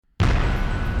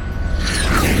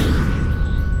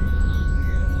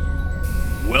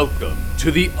Welcome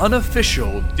to the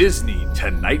unofficial Disney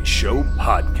Tonight Show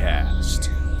podcast.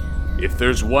 If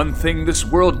there's one thing this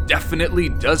world definitely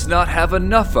does not have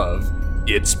enough of,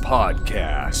 it's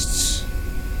podcasts.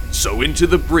 So into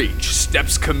the breach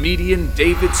steps comedian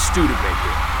David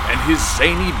Studebaker and his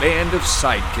zany band of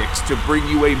sidekicks to bring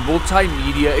you a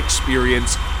multimedia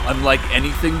experience unlike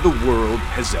anything the world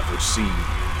has ever seen.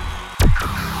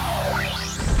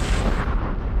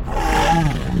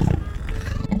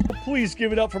 Please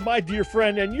give it up for my dear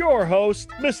friend and your host,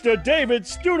 Mr. David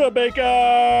Studebaker!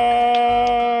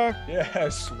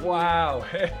 Yes, wow.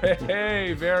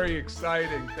 Hey, very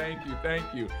exciting. Thank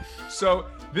you. So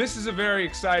this is a very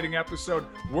exciting episode.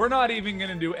 We're not even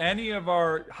going to do any of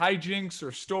our hijinks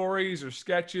or stories or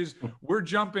sketches. We're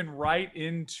jumping right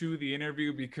into the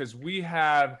interview because we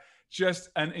have just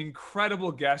an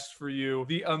incredible guest for you,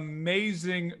 the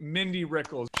amazing Mindy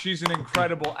Rickles. She's an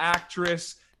incredible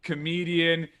actress,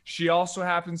 comedian. She also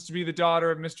happens to be the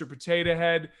daughter of Mr. Potato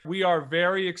Head. We are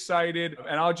very excited,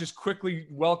 and I'll just quickly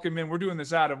welcome in. We're doing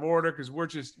this out of order because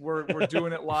we're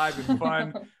doing it live and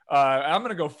fun. I'm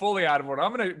gonna go fully out of order.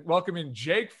 I'm gonna welcome in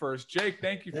Jake first. Jake,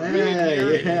 thank you for being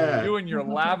here. Yeah. You and your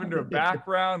lavender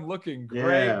background, looking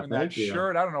great. Yeah, And that thank you.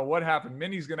 shirt, I don't know what happened.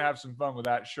 Minnie's gonna have some fun with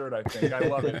that shirt, I think. I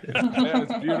love it. Yeah,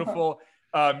 it's beautiful.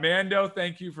 Mando,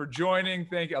 thank you for joining.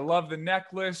 Thank you. I love the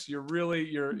necklace. You're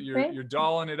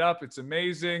dolling it up. It's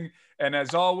amazing. And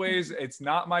as always, it's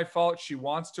not my fault. She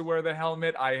wants to wear the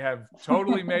helmet. I have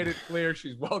totally made it clear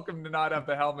she's welcome to not have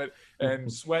the helmet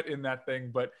and sweat in that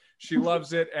thing, but she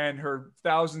loves it, and her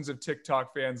thousands of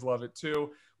TikTok fans love it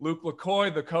too. Luke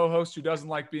LaCoy, the co-host who doesn't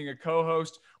like being a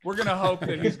co-host. We're gonna hope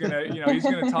that he's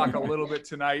gonna talk a little bit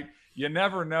tonight. You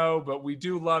never know, but we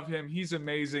do love him. He's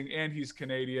amazing, and he's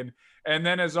Canadian. And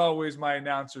then, as always, my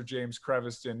announcer, James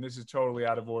Creviston. This is totally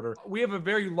out of order. We have a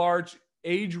very large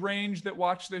age range that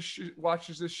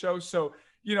watches this show. So,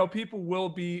 people will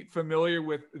be familiar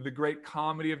with the great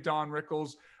comedy of Don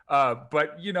Rickles.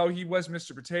 But, he was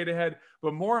Mr. Potato Head.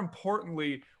 But more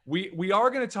importantly, we are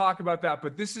going to talk about that.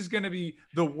 But this is going to be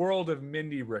the world of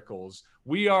Mindy Rickles.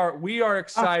 We are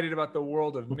excited about the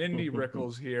world of Mindy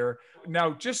Rickles here.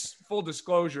 Now, just full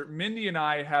disclosure, Mindy and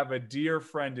I have a dear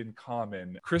friend in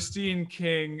common, Christine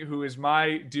King, who is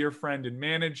my dear friend and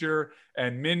manager,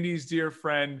 and Mindy's dear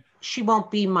friend. She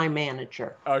won't be my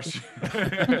manager. Oh,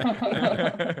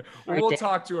 we'll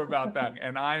talk to her about that.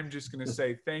 And I'm just going to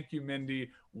say thank you, Mindy.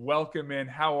 Welcome in.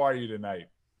 How are you tonight?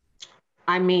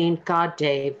 I mean, God,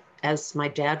 Dave, as my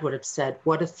dad would have said,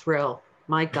 what a thrill.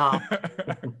 My God.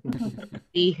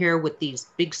 Be here with these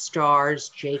big stars,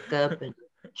 Jacob and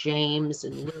James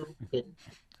and Luke and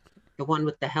the one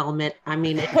with the helmet. I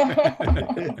mean,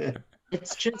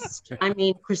 it's just,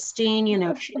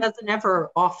 Christine, she doesn't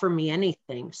ever offer me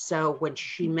anything. So when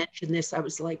she mentioned this, I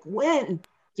was like, when?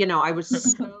 I was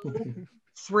so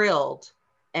thrilled.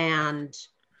 And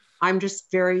I'm just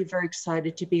very, very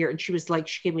excited to be here. And she was like,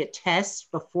 she gave me a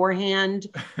test beforehand.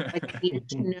 I needed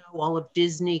to know all of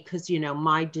Disney because,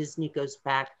 my Disney goes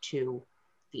back to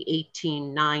the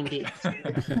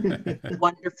 1890s.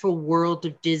 Wonderful world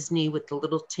of Disney with the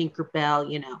little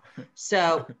Tinkerbell,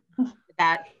 So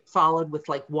that followed with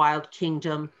like Wild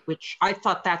Kingdom, which I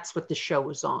thought that's what the show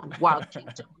was on. Wild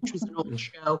Kingdom, which was an old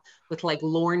show with like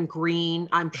Lorne Greene.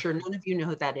 I'm sure none of you know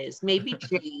who that is. Maybe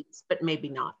James, but maybe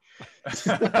not.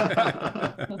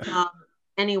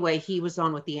 Anyway, he was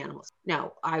on with the animals.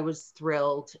 No, I was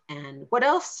thrilled. And what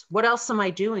else? What else am I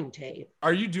doing, Dave?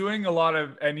 Are you doing a lot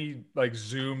of any like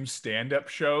Zoom stand-up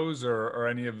shows or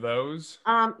any of those?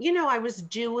 I was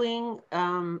doing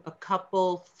a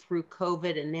couple through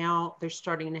COVID, and now they're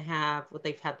starting to have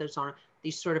they've had those on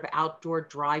these sort of outdoor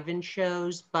drive-in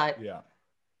shows. But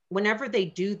whenever they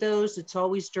do those, it's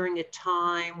always during a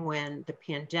time when the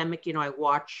pandemic, I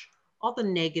watch all the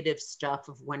negative stuff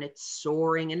of when it's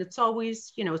soaring, and it's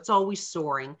always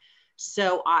soaring.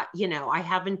 So I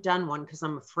haven't done one because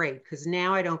I'm afraid, because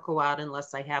now I don't go out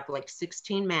unless I have like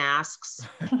 16 masks,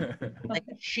 like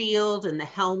a shield and the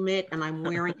helmet, and I'm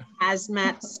wearing a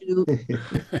hazmat suit.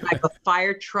 I have a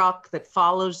fire truck that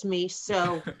follows me.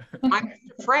 So I'm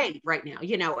afraid right now.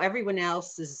 Everyone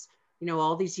else is,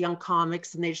 all these young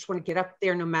comics, and they just want to get up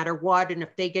there no matter what. And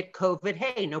if they get COVID,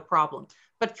 hey, no problem.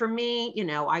 But for me,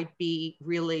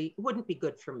 it wouldn't be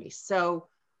good for me. So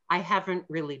I haven't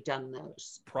really done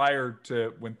those. Prior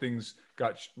to when things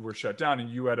were shut down, and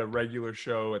you had a regular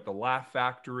show at the Laugh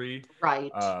Factory,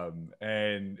 right?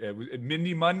 And it was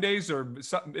Mindy Mondays or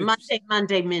something.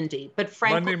 Monday, Mindy. But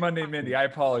frankly, Monday, Mindy. I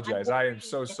apologize. I am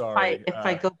so sorry. If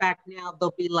I go back now,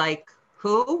 they'll be like,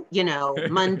 who?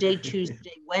 Monday,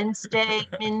 Tuesday, Wednesday,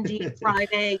 Mindy,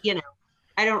 Friday.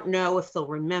 I don't know if they'll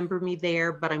remember me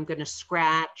there, but I'm going to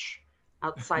scratch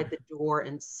outside the door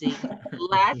and see. The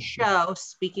last show,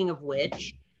 speaking of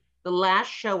which, the last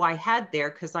show I had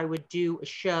there, because I would do a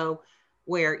show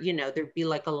where, you know, there'd be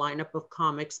like a lineup of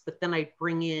comics, but then I'd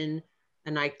bring in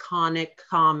an iconic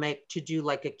comic to do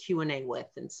like a Q&A with.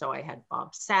 And so I had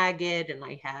Bob Saget and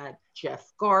I had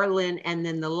Jeff Garlin. And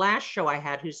then the last show I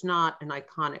had, who's not an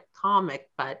iconic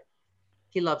comic, but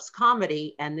he loves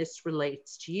comedy, and this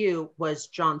relates to you, was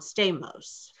John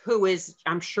Stamos, who is,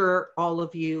 I'm sure all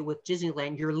of you with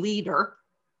Disneyland, your leader,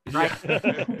 right?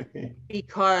 Yeah.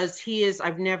 Because he is,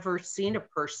 I've never seen a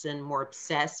person more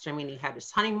obsessed. I mean, he had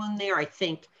his honeymoon there. I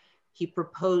think he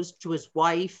proposed to his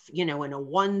wife, you know, in a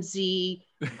onesie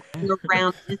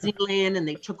around Disneyland, and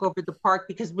they took over the park,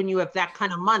 because when you have that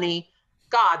kind of money,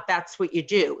 God, that's what you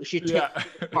do, is you take over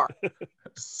the park.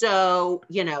 So,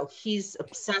 you know, he's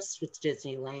obsessed with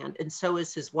Disneyland, and so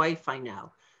is his wife, I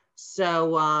know.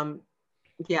 So,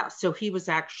 yeah, so he was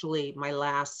actually my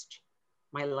last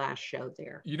show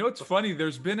there. You know, it's funny.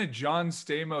 There's been a John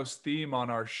Stamos theme on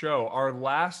our show. Our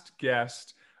last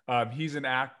guest, he's an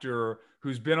actor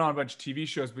who's been on a bunch of TV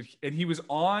shows, and he was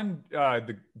on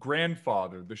The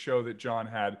Grandfather, the show that John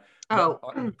had,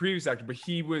 the previous actor, but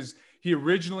he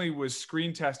originally was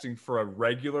screen testing for a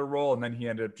regular role, and then he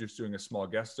ended up just doing a small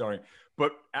guest starring.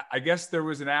 But I guess there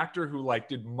was an actor who like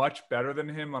did much better than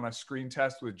him on a screen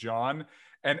test with John.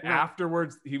 And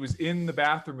afterwards, he was in the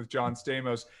bathroom with John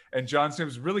Stamos, and John Stamos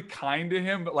was really kind to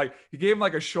him, but like he gave him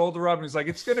like a shoulder rub, and he's like,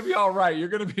 "It's gonna be all right. You're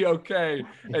gonna be okay."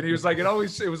 And he was like,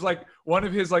 it was like one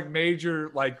of his like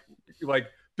major like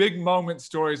big moment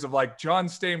stories of like John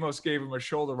Stamos gave him a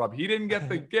shoulder rub. He didn't get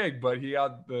the gig, but he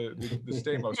had the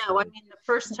Stamos. No, I mean, the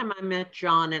first time I met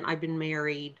John, and I've been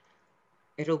married,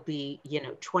 it'll be, you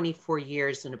know, 24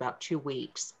 years in about 2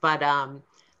 weeks. But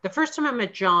the first time I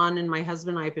met John, and my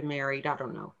husband and I have been married, I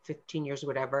don't know, 15 years or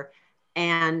whatever.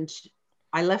 And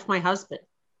I left my husband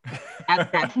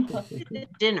at that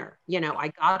dinner. You know, I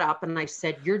got up and I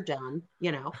said, "You're done,"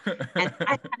 you know, and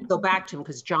I had to go back to him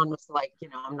because John was like, you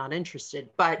know, "I'm not interested,"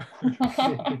 but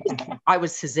I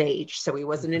was his age, so he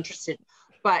wasn't interested.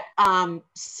 But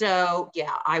so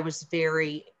yeah, I was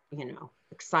very, you know,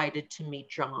 excited to meet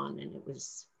John, and it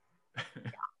was,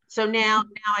 yeah. So now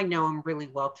I know him really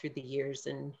well through the years,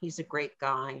 and he's a great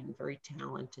guy and very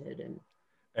talented,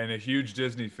 and a huge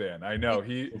Disney fan. I know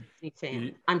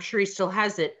I'm sure he still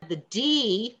has it. The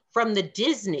D from the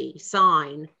Disney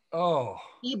sign. Oh,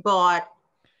 he bought,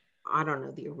 I don't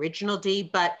know the original D,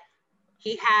 but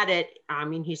he had it. I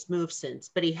mean, he's moved since,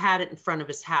 but he had it in front of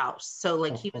his house. So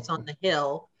like he was on the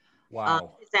hill.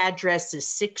 Wow. His address is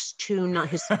 629.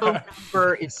 His phone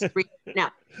number is 3.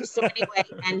 Now, so anyway,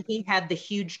 and he had the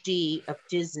huge D of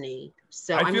Disney.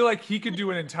 So I feel like he could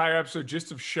do an entire episode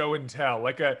just of show and tell,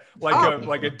 like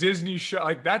a Disney show.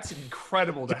 Like that's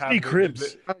incredible to have.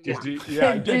 Cribs. Disney Cribs.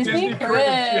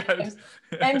 Yes.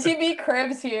 MTV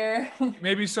Cribs here.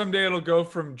 Maybe someday it'll go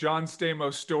from John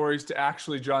Stamos stories to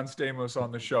actually John Stamos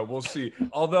on the show. We'll see.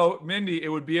 Although, Mindy, it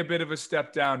would be a bit of a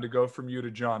step down to go from you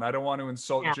to John. I don't want to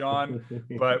insult John,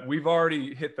 but we've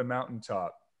already hit the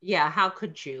mountaintop. Yeah, how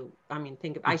could you? I mean,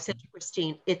 I said to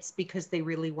Christine, it's because they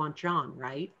really want John,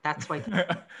 right? That's why they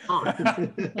want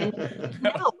John.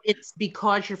 No, it's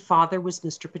because your father was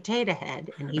Mr. Potato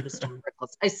Head and he was Tom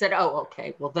Rickles. I said, oh,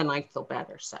 okay, well then I feel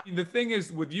better. So the thing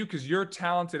is with you, because you're a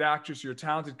talented actress, you're a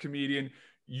talented comedian,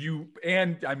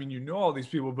 I mean, you know all these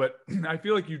people, but I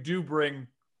feel like you do bring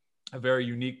a very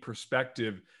unique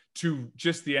perspective to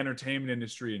just the entertainment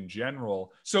industry in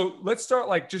general. So let's start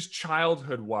like just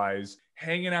childhood wise.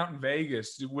 Hanging out in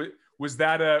Vegas, was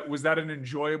that an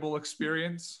enjoyable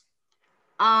experience?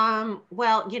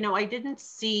 Well, you know, I didn't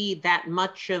see that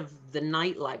much of the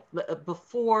nightlife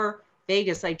before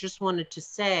Vegas. I just wanted to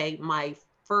say my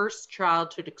first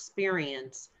childhood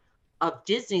experience of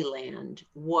Disneyland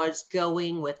was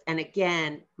going with, and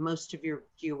again, most of your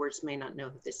viewers may not know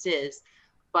who this is,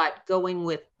 but going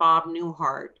with Bob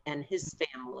Newhart and his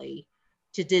family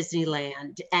to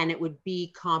Disneyland, and it would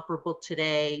be comparable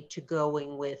today to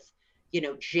going with, you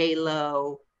know,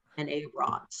 J-Lo and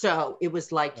A-Rod. So it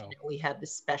was like, you know, we had the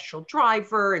special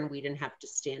driver and we didn't have to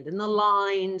stand in the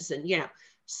lines, and, you know,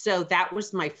 so that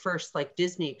was my first like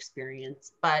Disney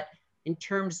experience. But in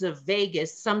terms of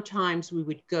Vegas, sometimes we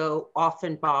would go,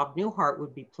 often Bob Newhart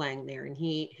would be playing there, and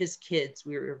his kids,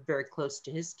 we were very close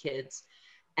to his kids.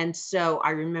 And so I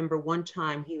remember one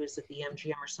time he was at the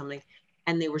MGM or something,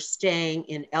 and they were staying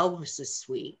in Elvis's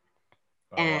suite.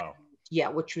 Wow. Yeah,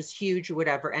 which was huge or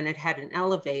whatever. And it had an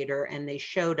elevator, and they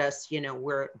showed us, you know,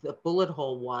 where the bullet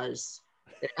hole was.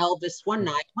 That Elvis one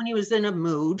night when he was in a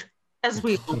mood, as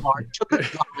we all are, took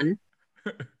a gun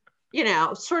you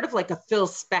know, sort of like a Phil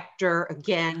Spector,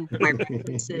 again, my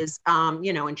references,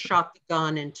 you know, and shot the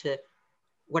gun into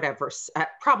whatever,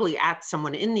 probably at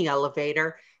someone in the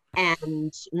elevator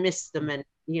and missed them and,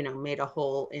 you know, made a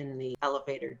hole in the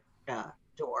elevator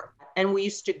door. And we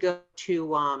used to go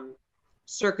to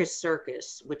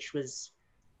Circus, which was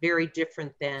very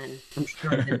different than, I'm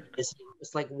sure, than Disney. It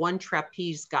was like one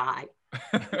trapeze guy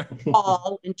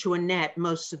fall into a net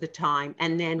most of the time.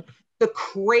 And then the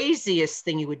craziest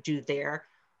thing you would do there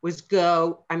was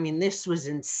go, I mean, this was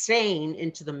insane,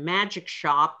 into the magic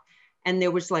shop. And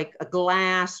there was like a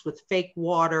glass with fake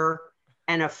water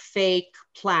and a fake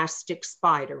plastic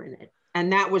spider in it.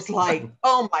 And that was like,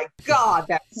 oh my God,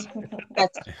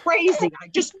 that's crazy. I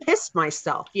just pissed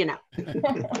myself, you know.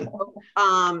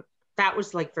 That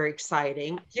was like very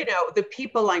exciting. You know, the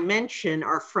people I mention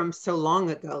are from so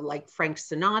long ago, like Frank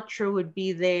Sinatra would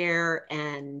be there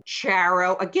and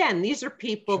Charo. Again, these are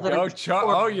people that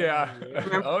oh yeah.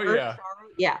 Oh yeah.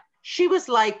 Yeah. She was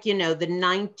like, you know, the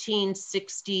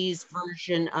 1960s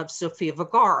version of Sofia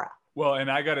Vergara. Well,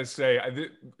 and I got to say,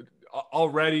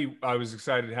 already I was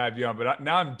excited to have you on, but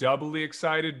now I'm doubly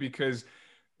excited because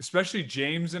especially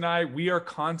James and I, we are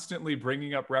constantly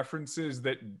bringing up references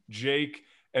that Jake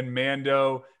and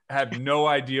Mando have no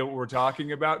idea what we're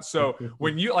talking about. So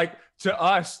when you, like, to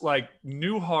us, like,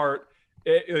 Newhart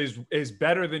is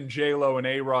better than J-Lo and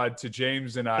A-Rod to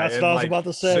James and I. That's and what I was like, about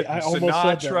to say. I almost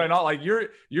Sinatra said that. and all, like,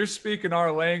 you're speaking our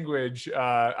language.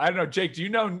 I don't know, Jake, do you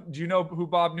know who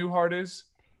Bob Newhart is?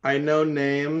 I know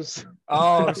names.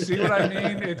 Oh, see what I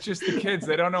mean? It's just the kids.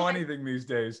 They don't know anything these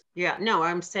days. Yeah, no,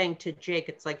 I'm saying to Jake,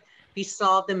 it's like he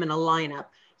saw them in a lineup.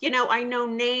 You know, I know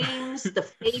names, the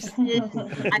faces.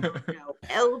 I don't know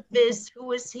Elvis. Who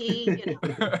was he? You know,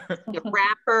 the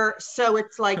rapper. So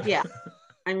it's like, yeah.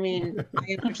 I mean,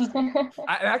 I understand.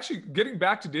 Actually, getting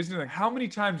back to Disney, like, how many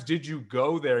times did you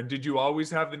go there? And did you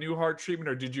always have the Newhart treatment,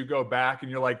 or did you go back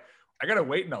and you're like, I gotta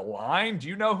wait in a line? Do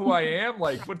you know who I am?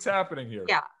 Like, what's happening here?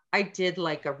 Yeah, I did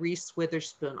like a Reese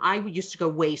Witherspoon. I used to go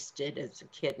wasted as a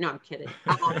kid. No, I'm kidding.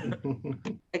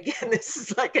 Again, this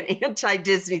is like an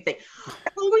anti-Disney thing.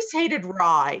 I've always hated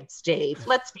rides, Dave.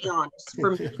 Let's be honest.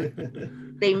 For me,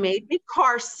 they made me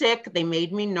car sick. They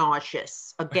made me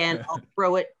nauseous. Again, I'll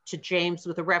throw it to James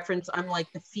with a reference. I'm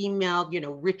like the female, you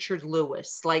know, Richard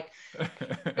Lewis. Like,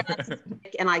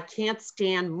 and I can't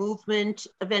stand movement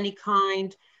of any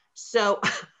kind. So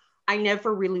I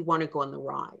never really want to go on the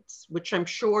rides, which I'm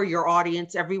sure your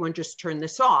audience, everyone just turned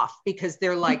this off because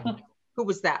they're like, who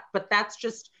was that? But that's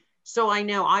just, so I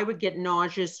know I would get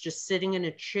nauseous just sitting in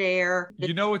a chair.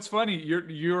 You know, it's funny.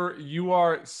 You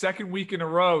are second week in a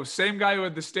row. Same guy who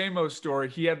had the Stamos story.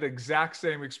 He had the exact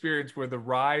same experience where the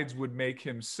rides would make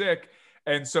him sick.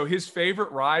 And so his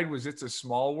favorite ride was It's a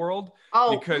Small World.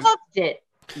 Oh, because, loved it.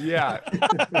 Yeah.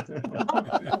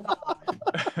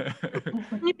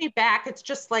 Bring me back. It's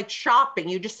just like shopping.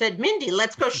 You just said, Mindy,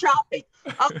 let's go shopping.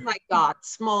 Oh my God,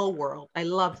 Small World. I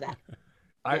love that.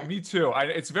 Me too.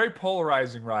 It's a very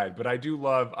polarizing ride, but I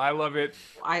love it.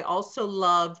 I also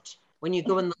loved when you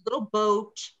go in the little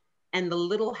boat and the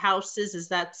little houses. Is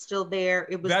that still there?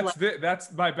 It was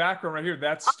that's my background right here.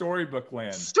 That's Storybook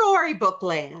Land. Storybook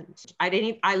Land. I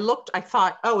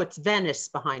thought, oh, it's Venice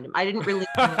behind him. I didn't really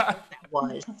know what that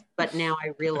was, but now I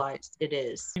realized it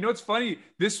is. You know, it's funny.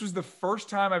 This was the first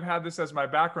time I've had this as my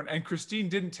background, and Christine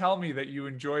didn't tell me that you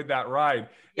enjoyed that ride.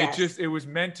 Yes. It was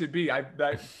meant to be.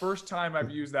 That first time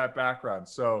I've used that background.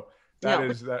 So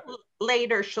that.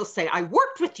 Later, she'll say, I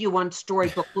worked with you on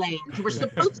Storybook Land. You were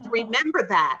supposed to remember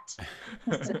that.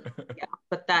 So, yeah,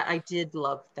 but I did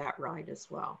love that ride as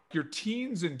well. Your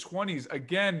teens and 20s,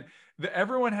 again,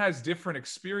 everyone has different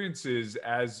experiences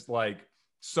as like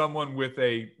someone with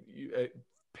a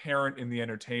parent in the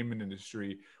entertainment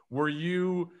industry. Were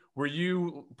you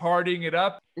partying it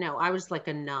up? No, I was like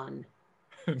a nun.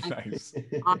 Nice.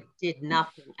 I did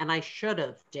nothing, and I should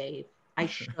have, Dave. I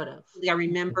should have. I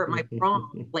remember at my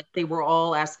prom, like they were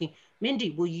all asking,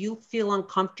 Mindy, will you feel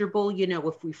uncomfortable, you know,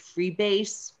 if we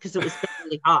freebase? Because it was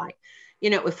really high. You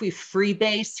know, if we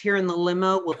freebase here in the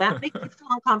limo, will that make you feel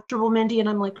uncomfortable, Mindy? And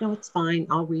I'm like, no, it's fine.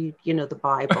 I'll read, you know, the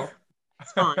Bible.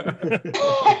 It's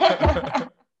fine.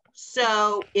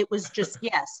 So it was just,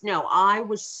 yes. No, I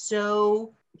was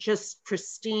so just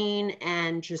pristine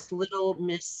and just little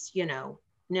miss, you know,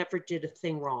 never did a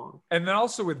thing wrong. And then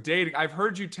also with dating, I've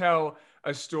heard you tell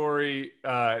a story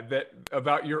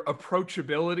about your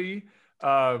approachability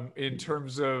in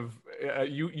terms of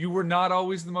you were not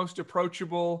always the most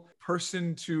approachable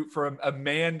person for a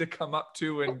man to come up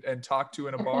to and talk to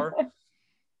in a bar.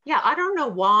 Yeah, I don't know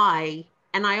why.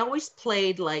 And I always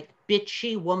played like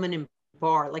bitchy woman in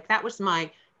bar. Like that was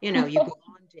my you know, you go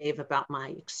on, Dave, about my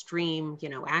extreme, you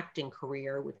know, acting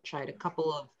career, which I had a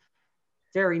couple of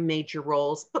very major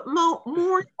roles, but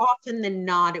more often than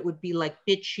not, it would be like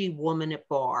bitchy woman at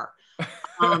bar.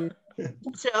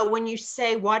 So when you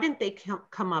say, why didn't they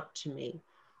come up to me?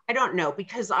 I don't know,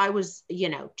 because I was, you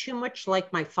know, too much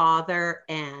like my father,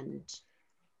 and,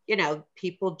 you know,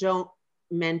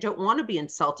 men don't want to be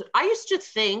insulted. I used to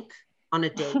think on a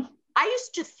date,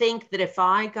 that if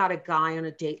I got a guy on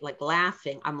a date, like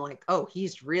laughing, I'm like, oh,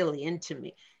 he's really into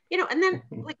me, you know. And then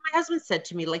like my husband said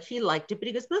to me, like he liked it, but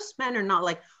he goes, most men are not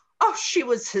like, oh, she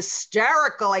was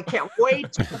hysterical, I can't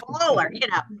wait to follow her, you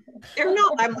know. They're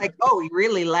not. I'm like, oh, he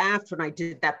really laughed when I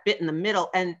did that bit in the middle.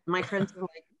 And my friends were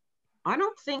like, I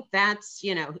don't think that's,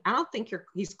 you know, I don't think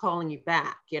he's calling you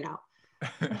back, you know.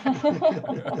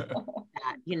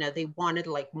 You know, they wanted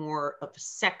like more of a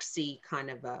sexy kind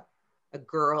of a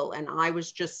girl, and I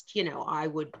was just, you know, I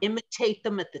would imitate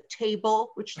them at the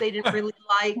table, which they didn't really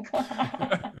like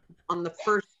on the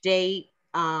first date.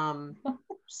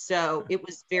 So it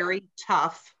was very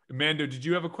tough. Amanda, did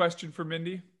you have a question for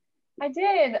Mindy? I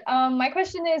did. My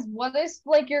question is, what is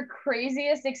like your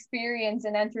craziest experience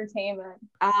in entertainment?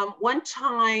 One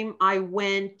time I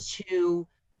went to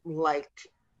like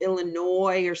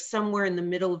Illinois or somewhere in the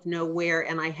middle of nowhere,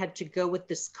 and I had to go with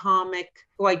this comic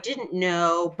who I didn't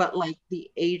know, but like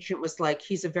the agent was like,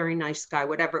 he's a very nice guy,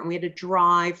 whatever. And we had to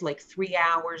drive like 3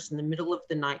 hours in the middle of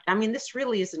the night. I mean, this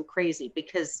really isn't crazy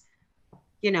because,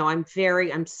 you know, I'm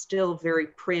still very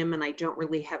prim, and I don't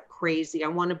really have crazy. I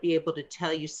want to be able to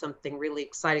tell you something really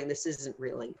exciting.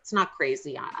 It's not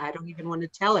crazy. I don't even want to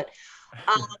tell it.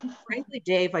 Frankly,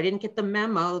 Dave, I didn't get the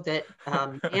memo that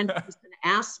Andy was going to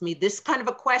ask me this kind of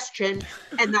a question,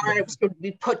 and that I was going to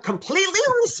be put completely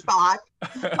on the spot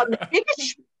on the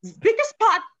biggest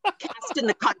podcast in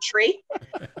the country,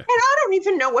 and I don't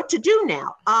even know what to do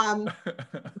now. I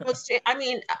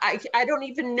mean, I don't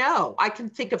even know. I can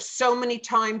think of so many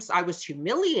times I was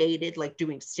humiliated, like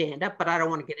doing stand-up, but I don't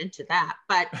want to get into that.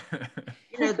 But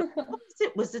you know,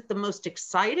 was it the most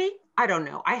exciting? I don't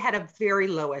know. I had a very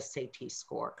low SAT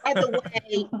score. By the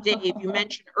way, Dave, you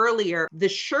mentioned earlier the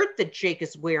shirt that Jake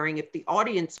is wearing. If the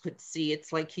audience could see,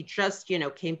 it's like he just, you know,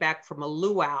 came back from a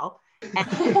luau. And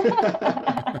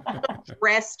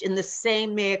dressed in the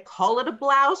same, may I call it a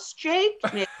blouse, Jake?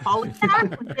 May I call it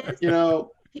that? You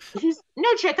know,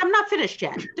 no, Jake, I'm not finished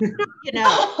yet. You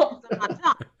know, I'm not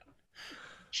done.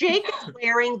 Jake is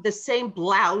wearing the same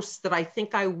blouse that I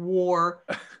think I wore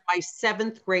my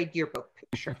 7th grade yearbook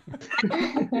picture. And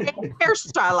the same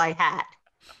hairstyle I had.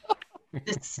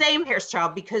 The same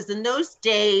hairstyle, because in those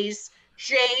days,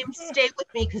 James, stay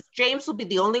with me, because James will be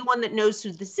the only one that knows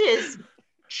who this is.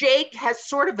 Jake has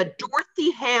sort of a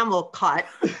Dorothy Hamill cut,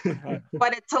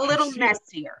 but it's a little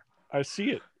messier. I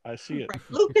see it.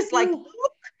 Luke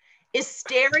is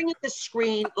staring at the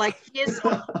screen like he is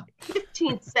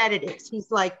 15 sedatives.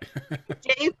 He's like,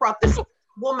 Dave brought this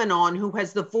woman on who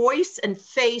has the voice and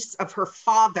face of her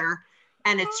father,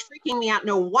 and it's freaking me out.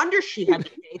 No wonder she had the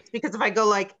face, because if I go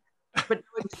like, but no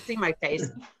one can see my face.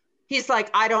 He's like,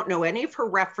 I don't know any of her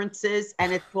references.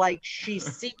 And it's like, she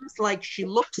seems like she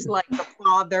looks like the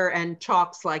father and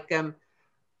talks like him.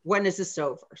 When is this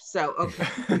over? So, okay.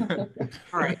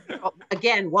 All right. Well,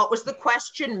 again, what was the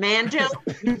question, Mando?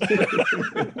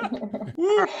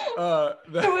 What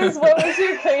was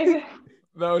your crazy?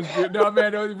 That was good. No,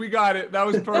 man, we got it. That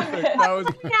was perfect.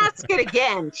 Let me ask it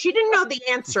again. She didn't know the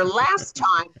answer last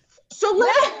time. So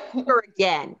let's ask her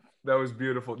again. That was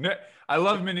beautiful. I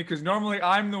love Mindy, because normally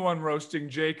I'm the one roasting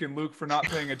Jake and Luke for not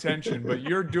paying attention, but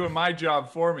you're doing my job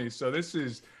for me. So this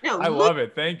is, I love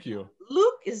it. Thank you.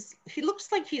 Luke he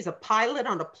looks like he's a pilot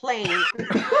on a plane.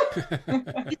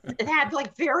 It had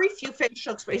like very few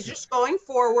facial expressions. He's just going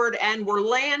forward and we're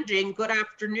landing. Good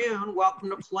afternoon.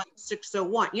 Welcome to flight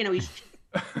 601. You know, he's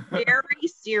very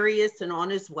serious and on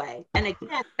his way. And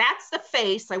again, that's the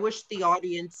face. I wish the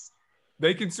audience.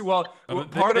 They can see, well,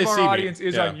 part of our audience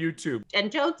is on YouTube.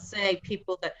 And don't say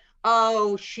people that,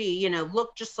 oh, she, you know,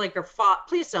 looked just like her father.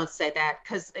 Please don't say that,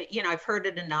 because, you know, I've heard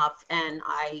it enough, and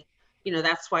you know,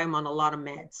 that's why I'm on a lot of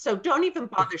meds. So don't even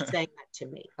bother saying that to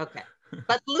me. Okay.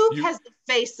 But Luke has the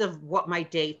face of what my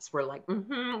dates were like. When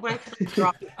can I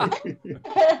drop it?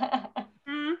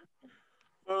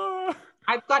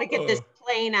 I've got to get this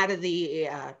plane out of the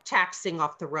taxiing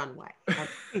off the runway.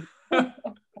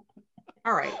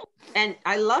 All right. And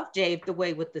I love, Dave, the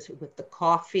way with the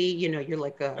coffee, you know, you're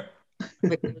like a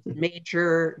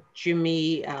major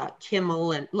Jimmy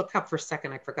Kimmel, and look up for a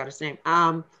second, I forgot his name.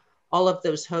 All of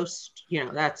those hosts, you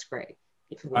know, that's great.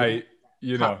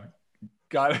 You know,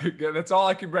 Got it. That's all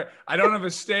I can bring. I don't have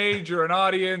a stage or an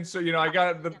audience, so I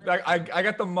got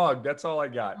the mug. That's all I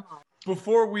got.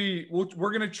 Before we're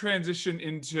going to transition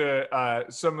into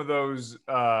some of those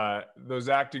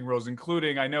acting roles,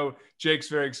 including, I know Jake's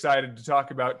very excited to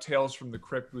talk about Tales from the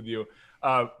Crypt with you,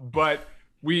 but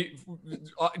we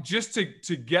just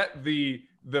to get the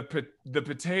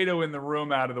potato in the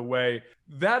room out of the way.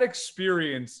 That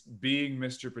experience being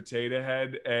Mr. Potato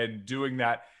Head and doing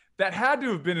that had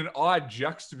to have been an odd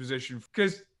juxtaposition,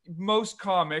 because most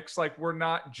comics, like, we're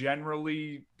not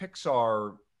generally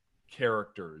Pixar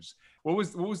characters. What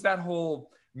was that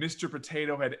whole Mr.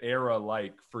 Potato Head era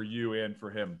like for you and for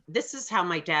him? This is how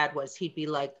my dad was. He'd be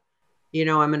like, I'm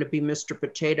going to be Mr.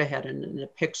 Potato Head in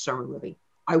a Pixar movie.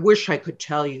 I wish I could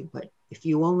tell you, but if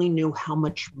you only knew how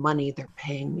much money they're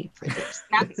paying me for this.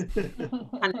 That's the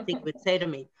kind of thing he would say to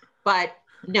me. But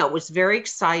no, it was very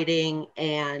exciting.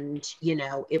 And,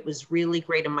 it was really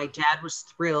great. And my dad was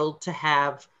thrilled to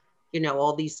have,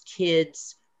 all these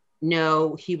kids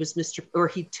know he was or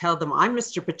he'd tell them, I'm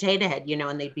Mr. Potato Head,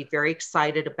 and they'd be very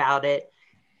excited about it.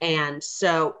 And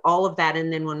so all of that.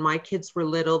 And then when my kids were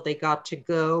little, they got to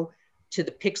go to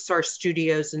the Pixar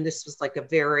studios. And this was like a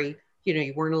very,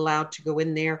 you weren't allowed to go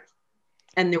in there.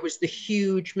 And there was the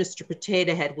huge Mr.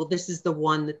 Potato Head. Well, this is the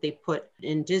one that they put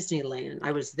in Disneyland.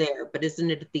 I was there, but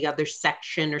isn't it the other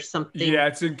section or something? Yeah,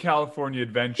 it's in California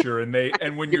Adventure.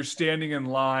 And when you're standing in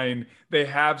line, they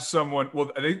have someone, well,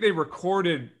 I think they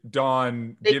recorded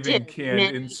Dawn giving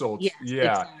canned insults. Yes,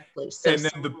 yeah. Exactly. So and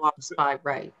then walks by,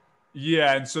 right.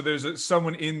 Yeah, and so there's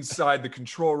someone inside the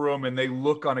control room, and they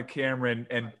look on a camera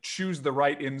and choose the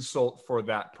right insult for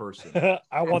that person.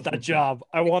 I want that job.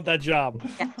 I want that job.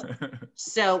 Yeah.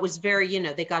 So it was very,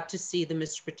 they got to see the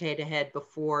Mr. Potato Head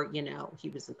before, he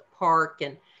was in the park,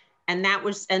 and that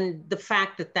was, and the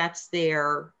fact that that's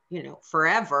there,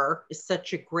 forever is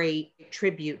such a great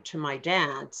tribute to my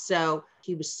dad. So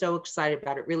he was so excited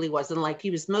about it. Really was. And like, he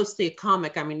was mostly a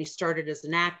comic. I mean, he started as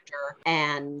an actor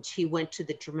and he went to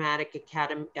the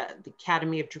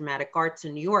Academy of Dramatic Arts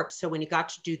in New York. So when he got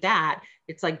to do that,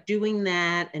 it's like doing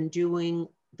that and doing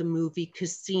the movie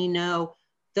Casino.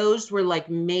 Those were like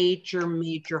major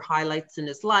highlights in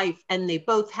his life. And they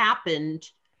both happened,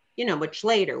 much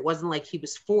later. It wasn't like he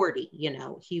was 40,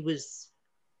 he was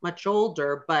much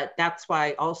older, but that's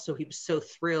why also he was so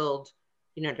thrilled,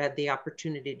 to have the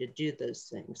opportunity to do those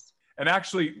things. And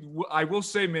actually, I will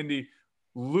say, Mindy,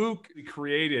 Luke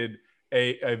created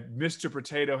a Mr.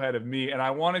 Potato Head of me. And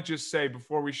I want to just say,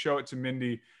 before we show it to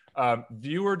Mindy,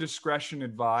 viewer discretion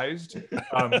advised.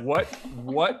 What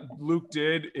Luke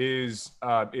did is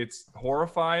it's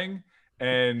horrifying.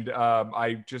 And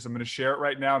I'm going to share it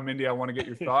right now. Mindy, I want to get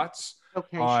your thoughts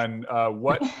on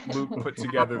what Luke put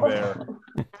together there.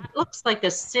 That looks like a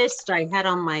cyst I had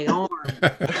on my arm.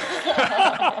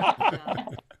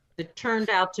 It turned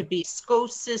out to be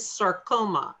scosis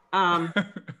sarcoma.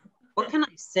 What can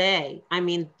I say? I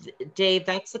mean, Dave,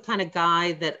 that's the kind of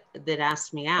guy that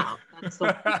asked me out.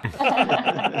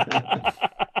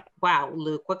 Wow,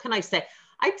 Luke, what can I say?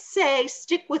 I'd say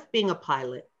stick with being a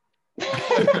pilot.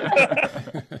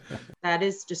 That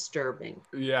is disturbing.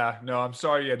 Yeah, no, I'm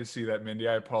sorry you had to see that, Mindy.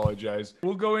 I apologize.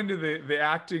 We'll go into the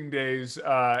acting days,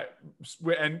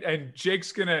 and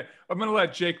Jake's I'm gonna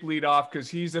let Jake lead off because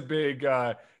he's a big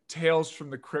Tales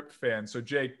from the Crypt fan. So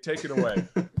Jake, take it away.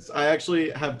 I actually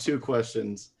have two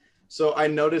questions. So I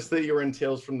noticed that you were in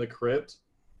Tales from the Crypt,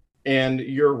 and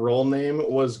your role name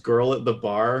was Girl at the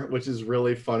Bar, which is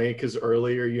really funny because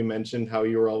earlier you mentioned how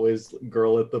you were always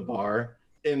Girl at the Bar.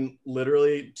 And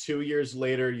literally 2 years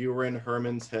later, you were in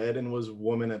Herman's Head and was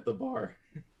Woman at the Bar.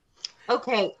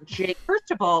 Okay, Jake, first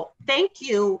of all, thank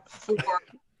you for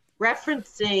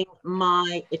referencing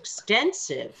my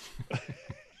extensive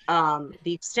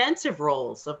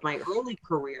roles of my early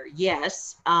career.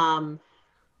 Yes,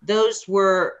 those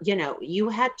were, you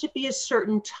had to be a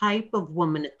certain type of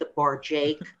woman at the bar,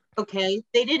 Jake. Okay,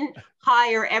 they didn't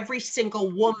hire every single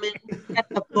woman at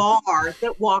the bar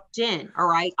that walked in. All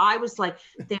right, I was like,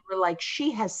 they were like,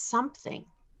 she has something,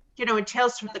 in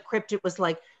Tales from the Crypt, it was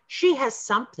like, she has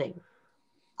something.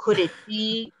 Could it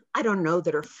be, I don't know,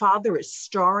 that her father is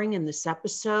starring in this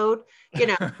episode? Oh,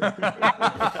 it's not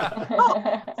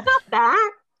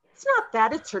that. It's not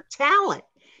that. It's her talent.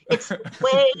 It's the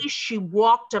way she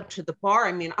walked up to the bar.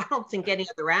 I mean, I don't think any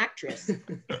other actress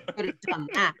could have done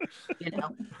that,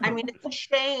 I mean, it's a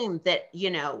shame that,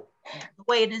 the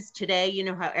way it is today,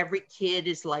 how every kid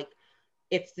is like,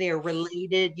 if they're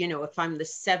related, if I'm the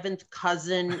seventh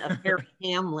cousin of Harry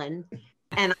Hamlin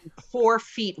and I'm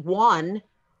 4'1",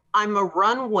 I'm a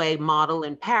runway model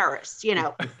in Paris.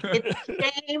 It's a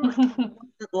shame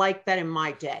like that in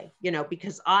my day,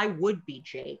 because I would be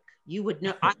Jake. You would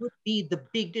know, I would be the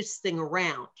biggest thing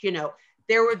around.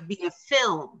 There would be a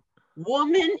film,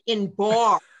 Woman in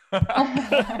Bar,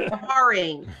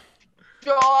 starring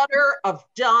daughter of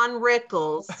Don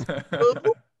Rickles,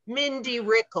 Mindy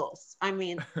Rickles. I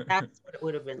mean, that's what it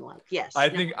would have been like. Yes. I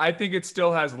think it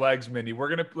still has legs, Mindy.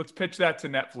 Let's pitch that to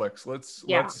Netflix. Let's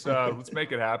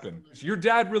make it happen. Your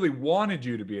dad really wanted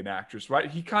you to be an actress, right?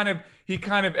 He kind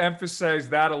of emphasized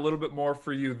that a little bit more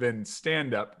for you than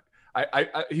stand up.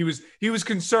 He was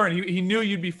concerned. He knew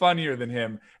you'd be funnier than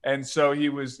him, and so he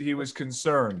was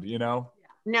concerned,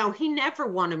 No, he never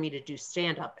wanted me to do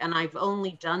stand up, and I've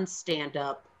only done stand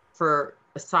up for,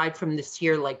 aside from this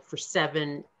year, like for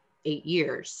 7-8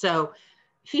 years. So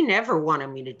he never wanted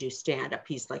me to do stand up.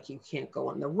 He's like, you can't go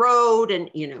on the road, and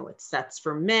that's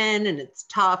for men and it's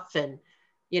tough, and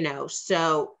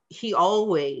so he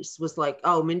always was like,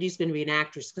 oh, Mindy's going to be an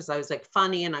actress, because I was like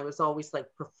funny and I was always like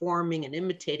performing and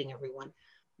imitating everyone.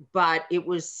 But it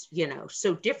was,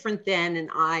 so different then. And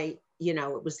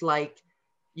it was like,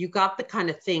 you got the kind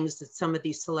of things that some of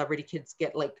these celebrity kids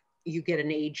get, like you get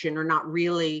an agent, or not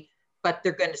really, but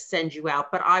they're going to send you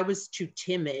out. But I was too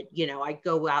timid. I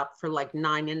go out for like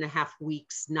 9.5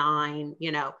 weeks,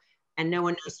 and no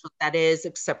one knows what that is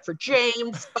except for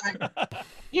James. But,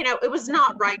 it was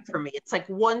not right for me. It's like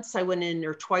once I went in,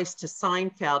 or twice, to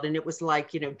Seinfeld, and it was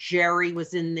like, Jerry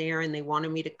was in there and they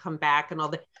wanted me to come back and all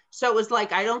that. So it was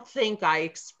like, I don't think I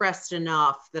expressed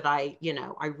enough that I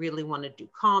really want to do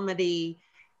comedy.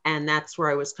 And that's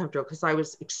where I was comfortable, because I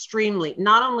was extremely,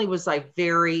 not only was I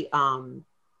very,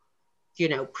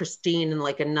 pristine and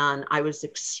like a nun, I was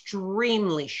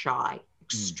extremely shy.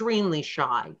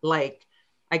 Like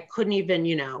I couldn't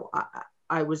even,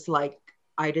 I was like,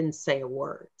 I didn't say a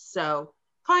word. So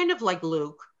kind of like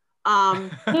Luke.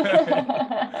 It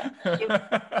was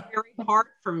very hard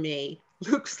for me.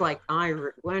 Luke's like,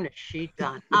 when is she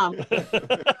done? No,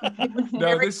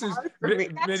 this is Mindy,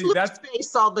 that's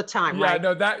face all the time. Yeah, right?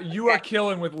 No, that you are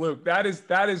killing with Luke. That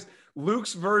is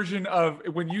Luke's version of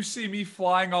when you see me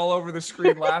flying all over the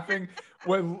screen laughing.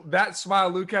 When that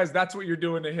smile Luke has, that's what you're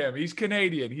doing to him. He's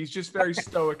Canadian. He's just very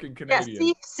stoic and Canadian.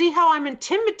 Yeah, see how I'm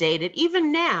intimidated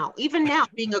even now,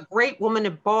 being a great woman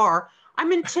at bar,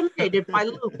 I'm intimidated by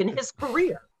Luke and his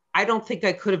career. I don't think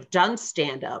I could have done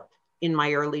stand-up in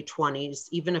my early 20s,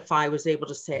 even if I was able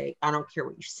to say, I don't care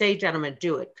what you say, Jen, I'm going to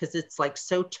do it, because it's like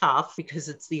so tough, because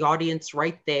it's the audience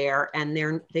right there, and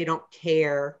they don't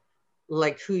care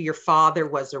like who your father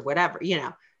was or whatever,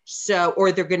 so,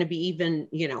 or they're going to be even,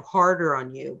 harder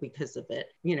on you because of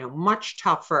it, much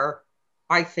tougher,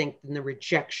 I think, than the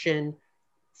rejection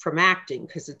from acting,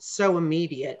 because it's so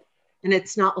immediate. And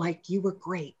it's not like, you were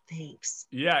great, thanks.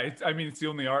 Yeah, it's the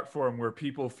only art form where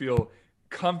people feel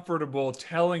comfortable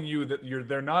telling you that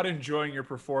they're not enjoying your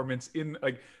performance. In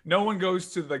like, no one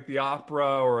goes to like the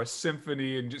opera or a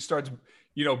symphony and just starts,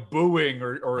 booing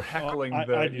or heckling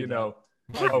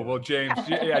Oh, well, James,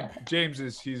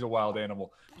 he's a wild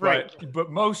animal, right?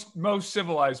 But most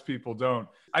civilized people don't.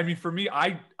 I mean, for me,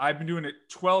 I've been doing it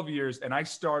 12 years, and I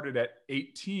started at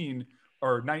 18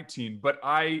 or 19. But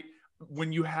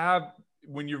when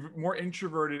you're more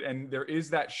introverted and there is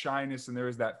that shyness and there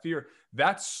is that fear,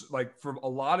 that's like, for a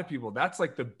lot of people, that's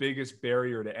like the biggest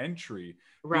barrier to entry,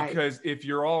 right? Because if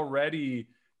you're already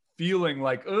feeling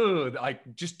like, like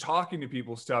just talking to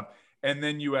people stuff, and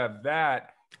then you have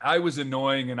that. I was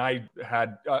annoying and I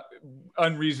had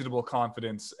unreasonable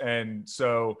confidence. And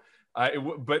so,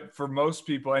 but for most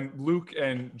people, and Luke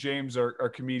and James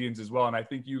are comedians as well. And I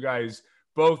think you guys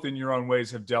both in your own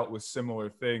ways have dealt with similar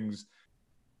things.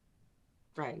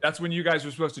 Right. That's when you guys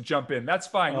were supposed to jump in. That's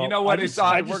fine. You know what? It's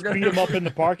I just beat them up in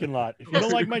the parking lot. If you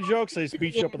don't like my jokes, I just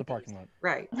beat you up in the parking lot.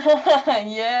 Right.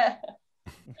 Yeah.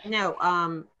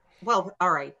 No. Well,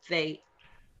 all right.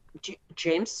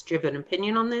 James, do you have an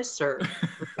opinion on this, or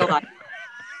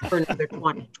for another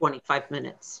 20-25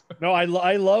 minutes? No, I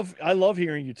love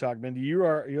hearing you talk, Mindy.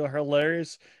 You're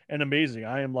hilarious and amazing.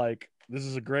 I am like, this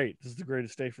is the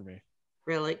greatest day for me.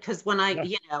 Really? Because when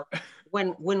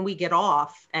when we get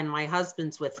off and my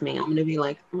husband's with me, I'm going to be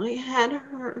like, my head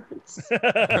hurts.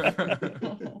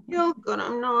 Feel good.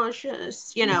 I'm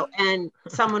nauseous. And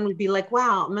someone would be like,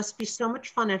 wow, it must be so much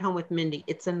fun at home with Mindy.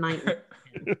 It's a nightmare.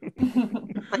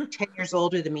 Like 10 years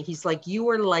older than me. He's like, you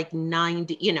were like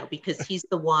 90, because he's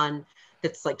the one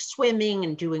that's like swimming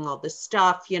and doing all this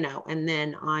stuff, and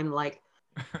then I'm like,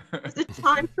 is it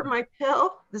time for my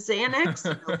pill? The Xanax?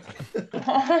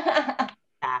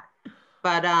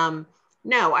 But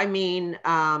No, I mean,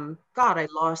 God, I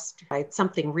had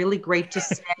something really great to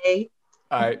say.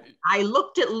 I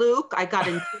looked at Luke. I got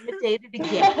intimidated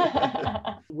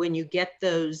again. When you get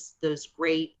those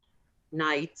great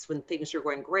nights when things are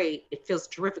going great, it feels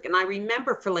terrific. And I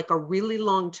remember for like a really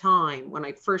long time when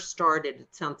I first started,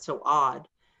 it sounds so odd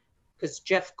because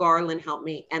Jeff Garland helped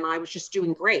me and I was just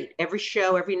doing great every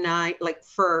show, every night, like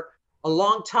for a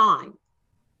long time.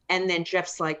 And then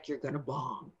Jeff's like, "You're going to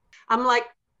bomb." I'm like,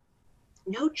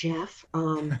 "No, Jeff,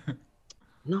 I'm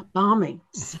not bombing.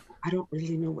 So I don't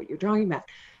really know what you're talking about."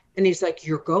 And he's like,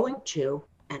 "You're going to,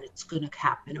 and it's going to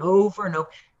happen over and over."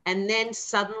 And then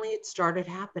suddenly it started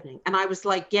happening. And I was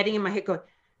like getting in my head going,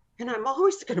 and I'm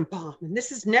always going to bomb. And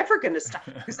this is never going to stop.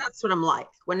 Because that's what I'm like.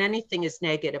 When anything is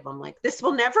negative, I'm like, this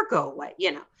will never go away,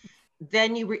 you know.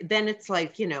 Then then it's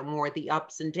like, you know, more the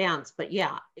ups and downs. But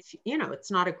yeah, if you know, it's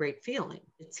not a great feeling.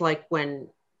 It's like when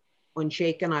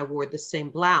Jake and I wore the same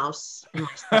blouse,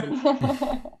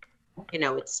 you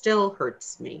know, it still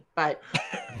hurts me. But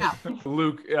yeah.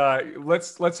 Luke,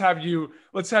 let's have you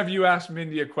ask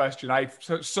Mindy a question. I'm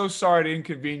so sorry to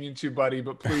inconvenience you, buddy,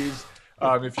 but please,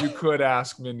 if you could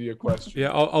ask Mindy a question. Yeah,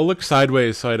 I'll look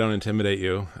sideways so I don't intimidate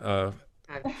you.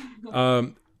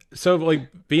 So like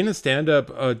being a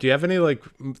stand-up, do you have any like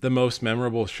the most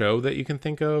memorable show that you can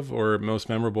think of, or most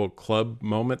memorable club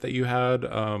moment that you had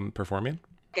performing?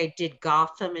 I did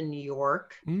Gotham in New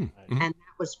York, and that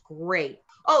was great.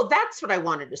 Oh, that's what I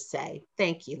wanted to say.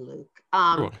 Thank you, Luke.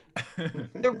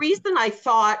 The reason I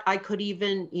thought I could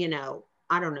even, you know,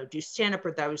 I don't know, do stand-up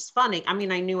or that I was funny. I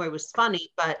mean, I knew I was funny,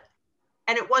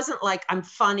 and it wasn't like I'm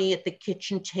funny at the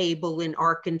kitchen table in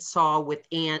Arkansas with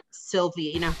Aunt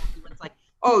Sylvia, you know, it's like,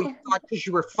 oh, you thought because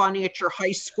you were funny at your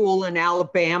high school in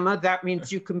Alabama, that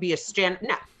means you can be a stand-up.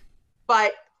 No,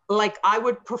 but like I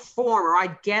would perform or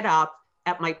I'd get up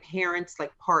at my parents'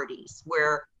 like parties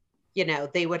where, you know,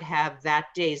 they would have that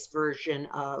day's version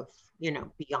of, you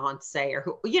know, Beyonce or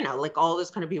who, you know, like all those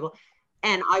kind of people.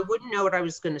 And I wouldn't know what I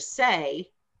was going to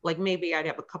say. Like maybe I'd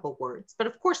have a couple words, but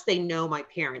of course they know my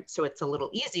parents, so it's a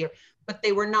little easier, but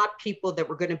they were not people that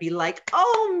were going to be like,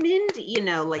 "Oh, Mindy," you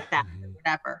know, like that or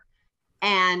whatever.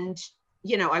 And,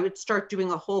 you know, I would start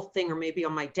doing a whole thing or maybe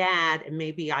on my dad, and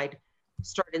maybe I'd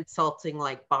start insulting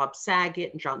like Bob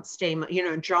Saget and John Stamos, you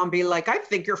know, and John be like, "I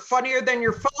think you're funnier than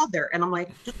your father." And I'm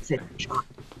like, "That's it, John."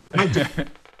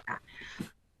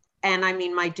 And I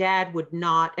mean, my dad would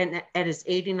not, and at his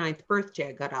 89th birthday,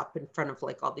 I got up in front of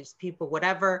like all these people,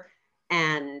 whatever.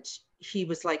 And he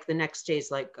was like, the next day, he's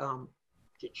like,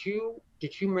 did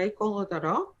you make all of that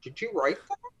up? Did you write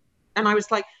that? And I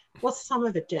was like, well, some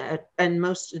of it did. And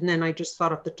then I just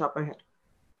thought off the top of my head,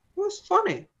 it was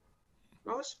funny. It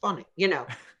was funny, you know.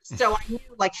 So I knew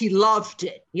like he loved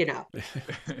it, you know.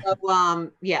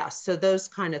 So yeah, so those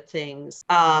kind of things.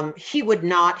 He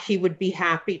would be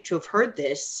happy to have heard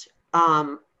this.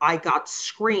 I got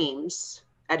screams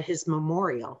at his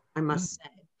memorial, I must say.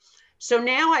 So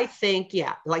now I think,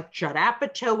 yeah, like Judd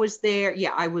Apatow was there.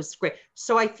 Yeah, I was great.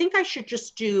 So I think I should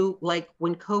just do like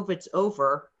when COVID's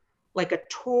over, like a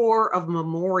tour of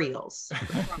memorials.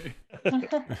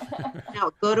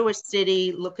 Now go to a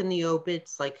city, look in the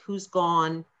obits, like who's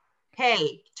gone.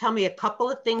 Hey, tell me a couple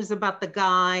of things about the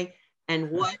guy and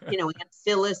what, you know, Aunt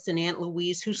Phyllis and Aunt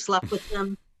Louise, who slept with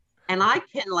them. And I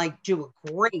can like do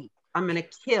a great, I'm going to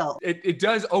kill. It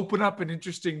does open up an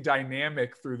interesting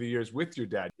dynamic through the years with your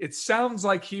dad. It sounds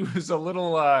like he was a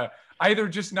little either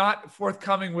just not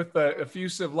forthcoming with the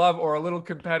effusive love or a little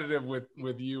competitive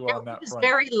with you on that front. He was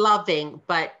very loving,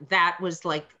 but that was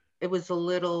like, it was a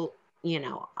little, you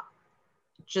know,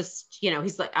 just, you know,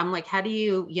 he's like, I'm like, how do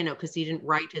you, you know, because he didn't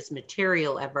write his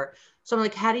material ever. So I'm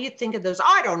like, how do you think of those?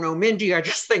 I don't know, Mindy, I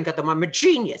just think of them. I'm a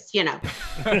genius, you know.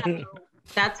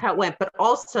 That's how it went. But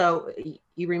also,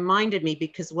 you reminded me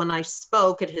because when I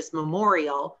spoke at his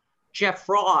memorial, Jeff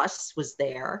Ross was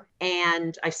there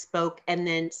and I spoke. And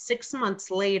then 6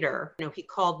 months later, you know, he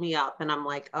called me up and I'm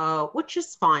like, oh, which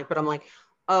is fine. But I'm like,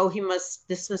 oh,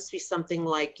 this must be something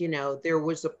like, you know, there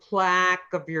was a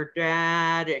plaque of your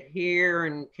dad here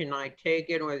and can I take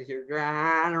it with your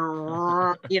dad?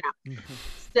 You know,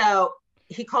 so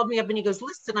he called me up and he goes,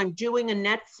 listen, I'm doing a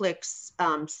Netflix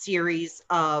series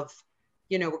of,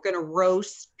 you know, we're going to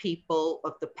roast people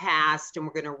of the past and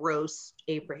we're going to roast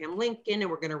Abraham Lincoln and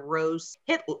we're going to roast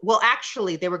Hitler. Well,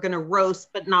 actually, they were going to roast,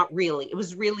 but not really. It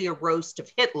was really a roast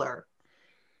of Hitler.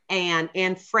 And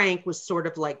Anne Frank was sort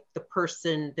of like the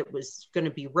person that was going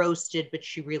to be roasted, but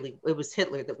it was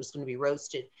Hitler that was going to be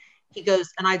roasted. He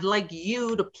goes, and I'd like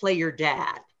you to play your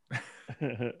dad.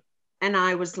 And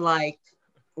I was like,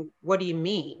 what do you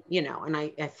mean? You know, and I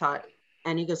thought,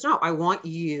 and he goes, no, I want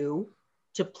you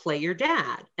to play your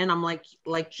dad. And I'm like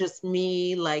just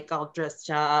me, like all dressed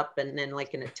up and then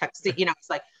like in a tuxedo, it's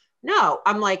like, no,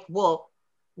 I'm like, well,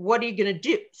 what are you going to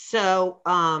do? So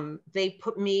they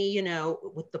put me,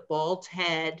 with the bald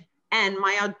head, and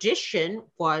my audition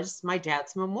was my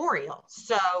dad's memorial.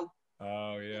 So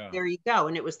there you go.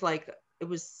 And it was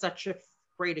such a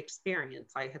great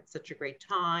experience. I had such a great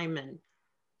time. And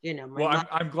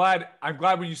I'm glad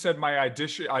when you said my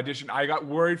audition, I got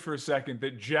worried for a second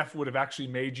that Jeff would have actually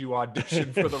made you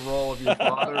audition for the role of your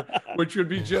father, which would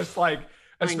be just like,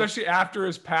 especially after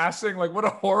his passing, like what a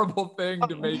horrible thing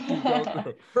to make you go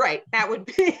through. Right, that would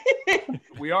be.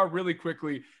 We are really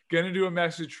quickly going to do a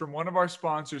message from one of our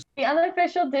sponsors. The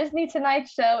unofficial Disney Tonight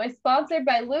Show is sponsored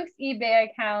by Luke's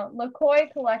eBay account, LaCoy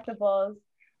Collectibles.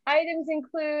 Items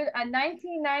include a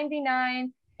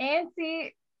 1999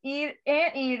 Anteater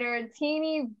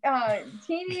teeny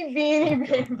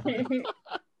beanie baby.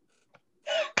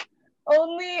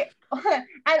 only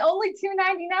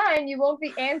 $2.99. You won't be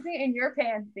antsy in your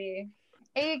pantsy.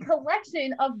 A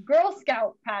collection of Girl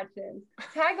Scout patches.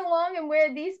 Tag along and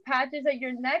wear these patches at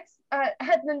the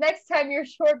next time your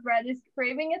shortbread is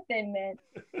craving a Thin Mint.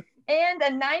 And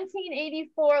a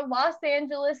 1984 Los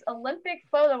Angeles Olympic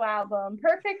photo album,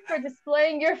 perfect for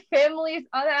displaying your family's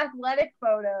unathletic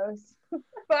photos.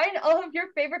 Find all of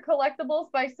your favorite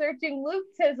collectibles by searching Luke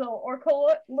Tizzle or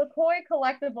LaCoy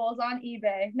Collectibles on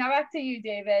eBay. Now back to you,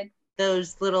 David.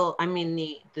 Those little,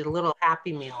 the little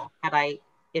Happy Meal,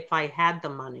 if I had the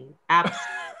money, absolutely.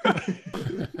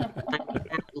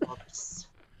 That looks,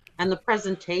 and the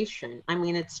presentation,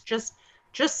 it's just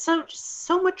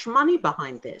so much money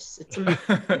behind this. It's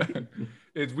amazing.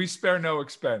 We spare no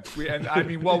expense.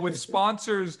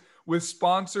 With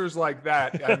sponsors like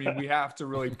that, we have to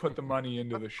really put the money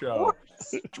into the show.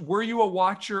 Were you a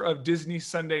watcher of Disney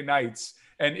Sunday nights?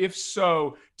 And if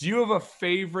so, do you have a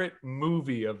favorite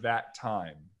movie of that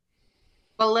time?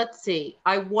 Well, let's see.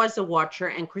 I was a watcher,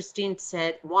 and Christine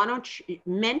said, why don't you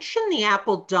mention the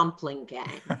Apple Dumpling Gang?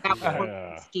 That was one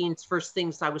of Christine's first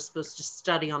things I was supposed to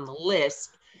study on the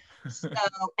list. So,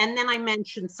 and then I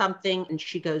mentioned something, and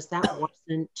she goes, that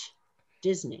wasn't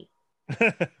Disney.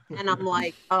 And I'm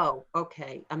like, oh,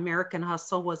 okay. American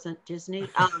Hustle wasn't Disney.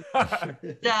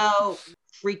 So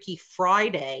Freaky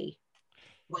Friday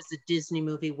was a Disney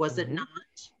movie, was it not?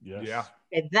 Yes.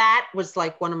 Yeah. That was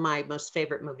like one of my most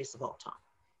favorite movies of all time.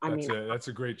 That's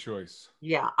a great choice.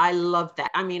 Yeah, I love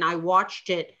that. I watched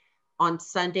it on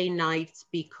Sunday nights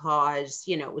because,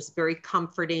 it was very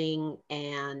comforting,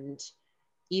 and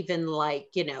even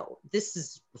this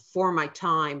is before my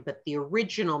time, but the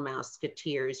original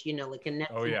Mouseketeers, like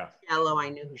Annette Funicello, I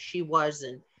knew who she was,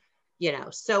 and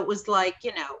so it was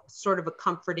sort of a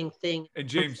comforting thing. And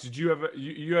James, did you have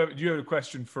you have a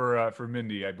question for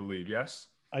Mindy, I believe? Yes.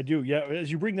 I do. Yeah.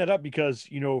 As you bring that up, because,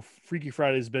 Freaky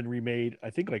Friday has been remade,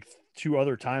 I think 2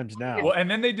 other times now. Well, and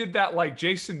then they did that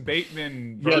Jason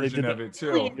Bateman version of it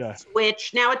too. Yeah.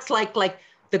 Switch. Now it's like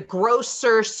the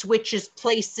grocer switches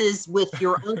places with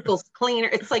your uncle's cleaner.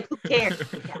 It's like, who cares?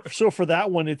 So for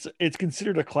that one, it's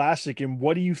considered a classic. And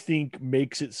what do you think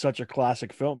makes it such a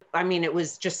classic film? It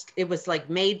was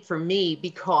made for me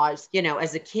because,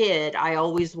 as a kid, I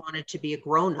always wanted to be a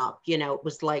grown-up. It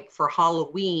was for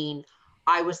Halloween,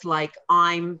 I was like,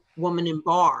 I'm woman in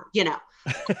bar,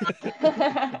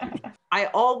 I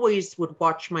always would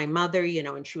watch my mother,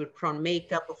 and she would put on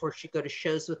makeup before she'd go to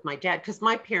shows with my dad. Because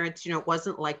my parents, it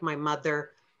wasn't like my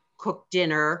mother cooked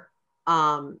dinner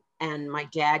and my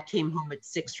dad came home at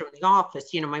 6 from the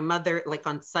office. My mother,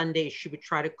 on Sundays, she would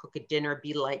try to cook a dinner,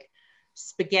 be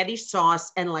spaghetti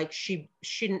sauce. And she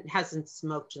hasn't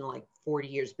smoked in 40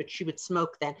 years, but she would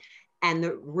smoke then. And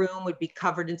the room would be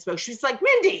covered in smoke. She's like,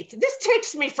 Mindy, this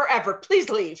takes me forever.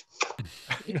 Please leave.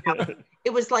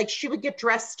 It was she would get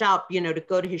dressed up, to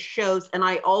go to his shows. And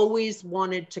I always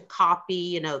wanted to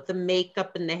copy, the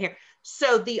makeup and the hair.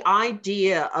 So the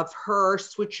idea of her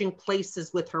switching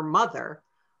places with her mother,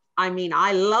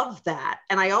 I love that.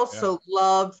 And I also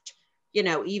loved,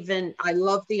 I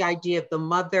love the idea of the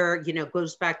mother,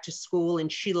 goes back to school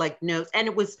and she knows.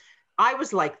 And I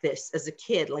was like this as a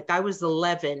kid. I was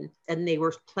 11 and they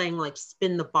were playing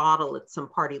spin the bottle at some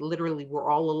party. Literally,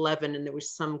 we're all 11 and there was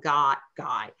some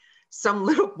some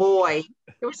little boy.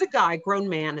 There was a guy, grown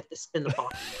man at the spin the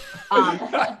bottle.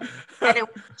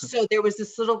 So there was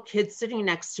this little kid sitting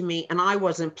next to me and I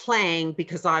wasn't playing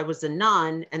because I was a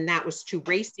nun and that was too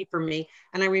racy for me.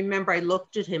 And I remember I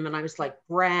looked at him and I was like,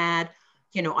 Brad,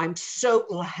 I'm so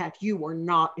glad you were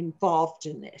not involved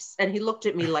in this. And he looked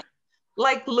at me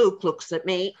like Luke looks at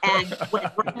me and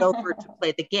went right over to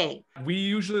play the game. We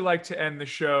usually like to end the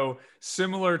show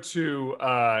similar to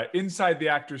Inside the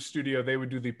Actors Studio. They would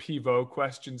do the pivot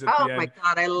questions at the end. Oh my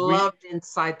God, I loved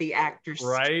Inside the Actors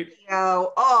Right?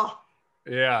 Studio. Oh.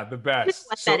 Yeah, the best. You know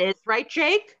what that is, right,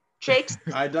 Jake? Jake's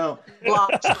I don't.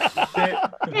 blocked.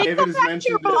 David has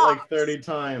mentioned it like 30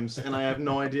 times, and I have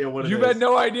no idea what it is. You've had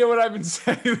no idea what I've been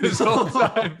saying this whole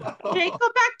time. Jake, go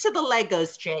back to the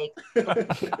Legos, Jake.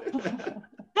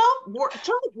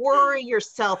 Don't worry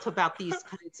yourself about these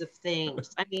kinds of things.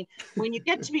 I mean, when you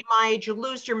get to be my age, you'll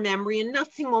lose your memory and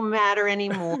nothing will matter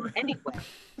anymore anyway.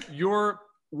 Your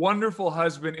wonderful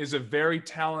husband is a very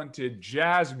talented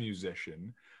jazz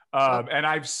musician. And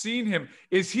I've seen him.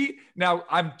 Is he now?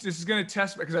 This is going to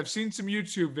test because I've seen some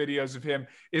YouTube videos of him.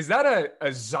 Is that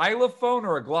a xylophone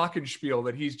or a glockenspiel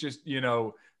that he's just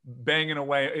banging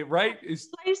away? Right? He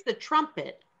plays the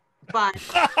trumpet, but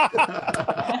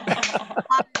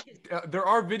there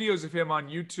are videos of him on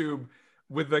YouTube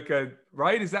with like a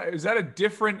right. Is that a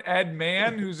different Ed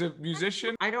Mann who's a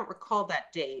musician? I don't recall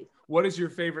that, Dave. What is your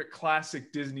favorite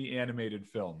classic Disney animated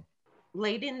film?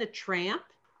 Lady and the Tramp.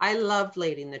 I loved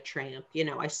Lady and the Tramp.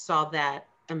 I saw that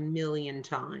a million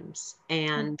times.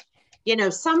 And,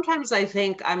 sometimes I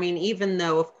think, even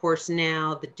though, of course,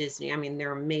 now the Disney,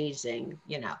 they're amazing,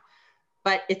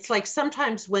 but it's like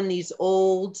sometimes when these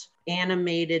old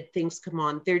animated things come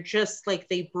on, they're just like,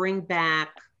 they bring back,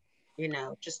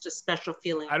 just a special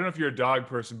feeling. I don't know if you're a dog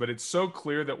person, but it's so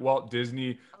clear that Walt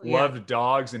Disney loved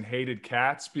dogs and hated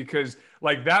cats because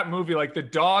like that movie, like the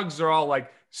dogs are all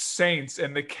like saints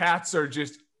and the cats are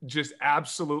just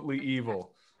absolutely evil.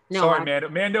 Sorry, Mando.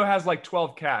 Mando has like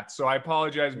 12 cats, so I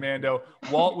apologize, Mando.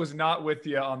 Walt was not with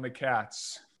you on the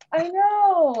cats. I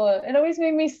know. It always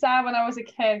made me sad when I was a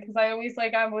kid because I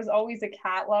was always a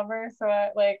cat lover. So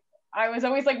I was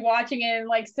always like watching it and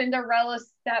like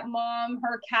Cinderella's stepmom,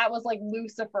 her cat was like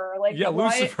Lucifer.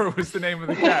 Lucifer was the name of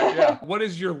the cat. Yeah. What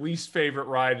is your least favorite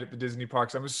ride at the Disney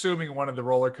parks? I'm assuming one of the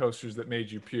roller coasters that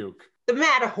made you puke. The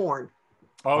Matterhorn.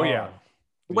 Oh. Yeah.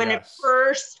 When it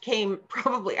first came,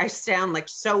 probably I sound like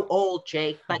so old,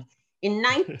 Jake, but in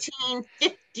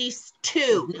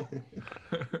 1952,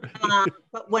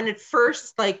 but when it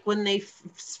first, when they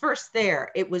first there,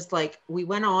 it was like, we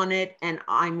went on it and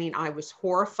I was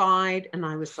horrified and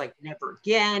I was like, never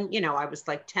again. I was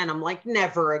like 10, I'm like,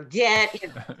 never again.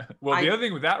 Well, the other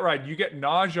thing with that ride, you get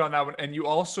nausea on that one and you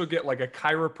also get like a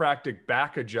chiropractic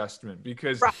back adjustment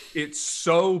because it's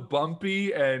so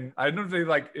bumpy and I don't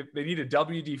know if they need a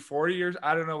WD-40 or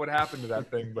I don't know what happened to that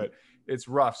thing, but it's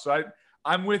rough. So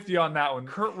I'm with you on that one.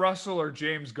 Kurt Russell or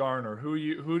James Garner?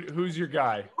 Who's your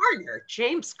guy?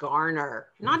 James Garner.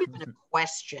 Not even a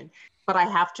question. But I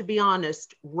have to be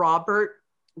honest, Robert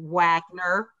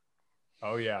Wagner.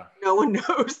 Oh yeah. No one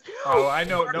knows. Oh, I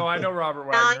know. No, I know Robert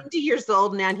Wagner. 90 years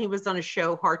old now, and he was on a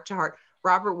show, Heart to Heart.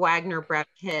 Robert Wagner, Brad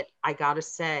Pitt. I gotta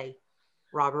say,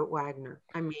 Robert Wagner.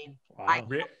 I know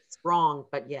it's wrong,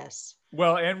 but yes.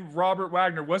 Well, and Robert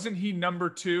Wagner, wasn't he number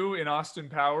 2 in Austin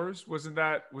Powers? Wasn't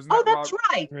that that's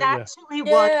right. That's who he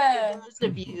was. For those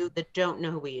of you that don't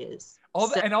know who he is.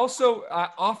 And also,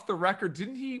 off the record,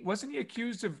 wasn't he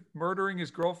accused of murdering his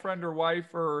girlfriend or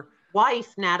wife or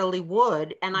wife, Natalie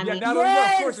Wood? And Natalie Wood,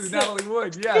 of course, it was Natalie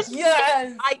Wood. Yes.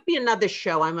 Yes. Might be another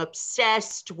show. I'm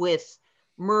obsessed with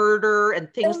murder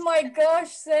and things. Oh my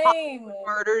gosh, same.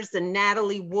 Murders and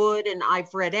Natalie Wood, and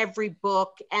I've read every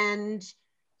book and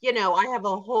I have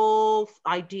a whole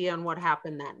idea on what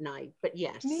happened that night, but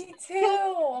yes. Me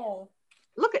too.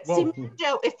 Look at,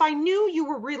 Mando, if I knew you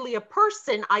were really a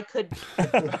person, I could.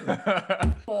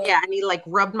 Yeah, and he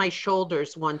rubbed my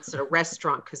shoulders once at a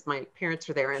restaurant because my parents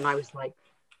were there, and I was like,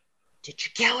 "Did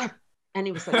you kill her?" And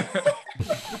he was like, "Did you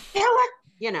kill her?"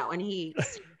 And he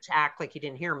seemed to act like he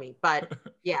didn't hear me, but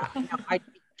yeah,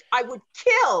 I would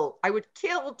kill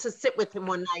to sit with him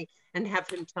one night and have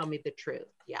him tell me the truth.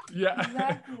 Yeah. Yeah.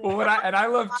 Exactly. Well, I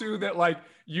love too that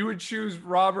you would choose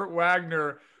Robert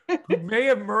Wagner, who may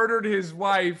have murdered his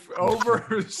wife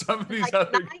over some of these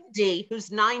other 90, who's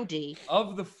 90.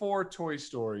 Of the 4 Toy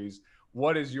Stories,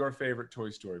 what is your favorite Toy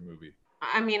Story movie?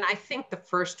 I think the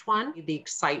first one, the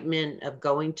excitement of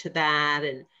going to that,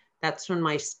 and that's when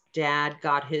my dad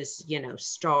got his,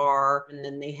 star, and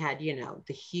then they had,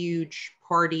 the huge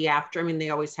party after. They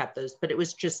always have those, but it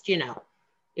was just,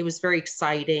 it was very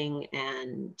exciting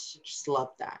and just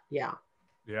loved that. Yeah.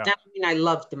 Yeah. I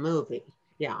loved the movie.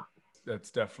 Yeah.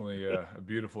 That's definitely a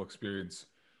beautiful experience.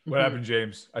 What happened,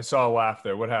 James? I saw a laugh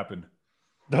there. What happened?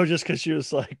 No, just because she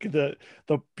was like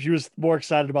she was more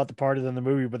excited about the party than the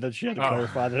movie, but then she had to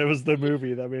clarify that it was the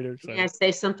movie that made her excited. Can I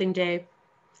say something, Dave?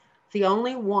 the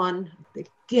only one that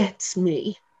gets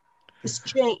me is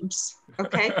James.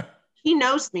 Okay. He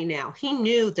knows me now. He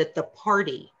knew that the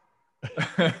party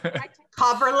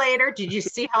cover later. Did you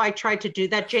see how I tried to do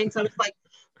that, James? I was like,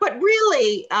 but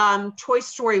really, Toy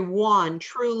Story 1,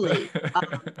 truly,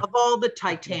 of all the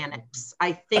Titanics,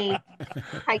 I think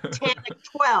Titanic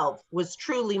 12 was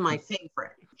truly my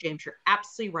favorite. James, you're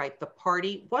absolutely right. The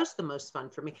party was the most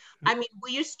fun for me. I mean,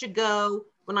 we used to go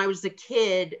when I was a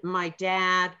kid. My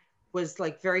dad was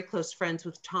like very close friends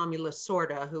with Tommy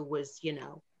Lasorda, who was,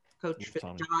 coach for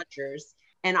the Dodgers.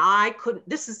 And I couldn't,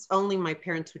 this is only my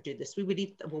parents would do this. We would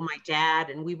eat, my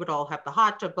dad, and we would all have the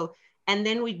hot dog. And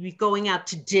then we'd be going out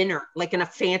to dinner, like in a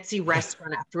fancy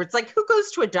restaurant afterwards. Like, who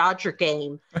goes to a Dodger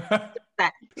game?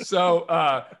 So,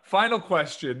 final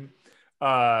question.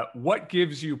 What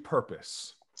gives you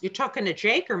purpose? You're talking to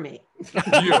Jake or me?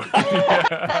 You.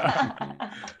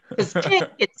 Because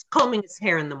Jake gets combing his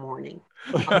hair in the morning.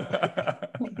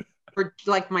 For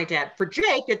like my dad, for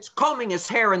Jake, it's combing his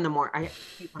hair in the morning.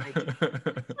 It's like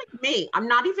me. I'm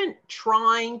not even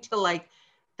trying to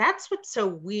that's what's so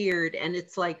weird. And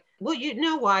it's like, well, you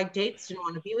know why dates didn't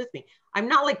want to be with me. I'm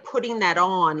not like putting that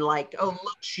on like, oh,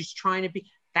 look, she's trying to be.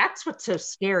 That's what's so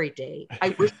scary, Dave.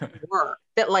 I wish it were.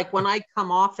 That like when I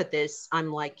come off of this,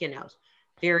 I'm like,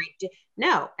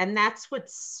 no. And that's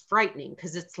what's frightening,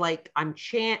 because it's like I'm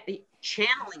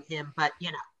channeling him, but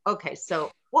okay.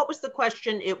 So what was the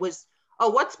question? It was,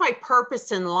 what's my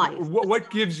purpose in life?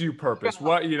 What gives you purpose?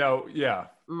 What, yeah.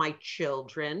 My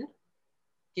children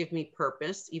give me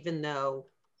purpose, even though,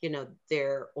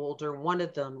 they're older. One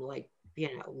of them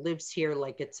lives here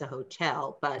like it's a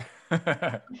hotel, but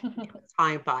it's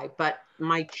high by. But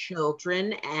my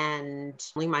children and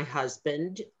my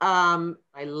husband,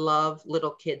 I love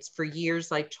little kids. For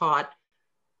years, I taught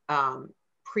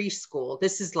preschool.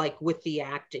 This is like with the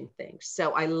acting thing.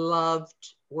 So I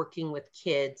loved working with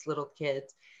kids, little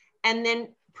kids, and then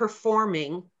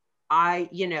performing.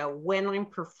 When I'm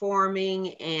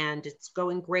performing and it's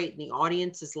going great and the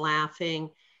audience is laughing,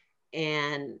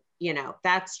 and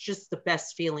that's just the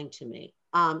best feeling to me.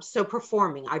 So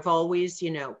performing, I've always,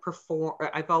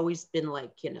 I've always been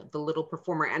like, the little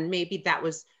performer. And maybe that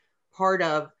was part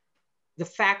of the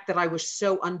fact that I was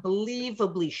so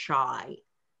unbelievably shy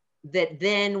that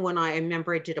then when I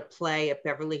remember I did a play at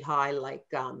Beverly High,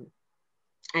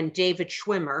 and David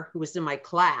Schwimmer, who was in my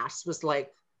class, was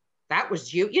like, that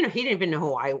was you. He didn't even know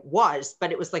who I was,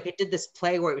 but it was like I did this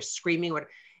play where I was screaming.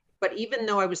 But even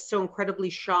though I was so incredibly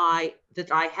shy, that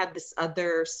I had this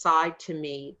other side to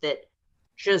me that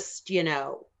just,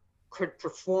 could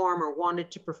perform or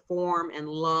wanted to perform and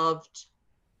loved,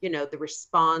 the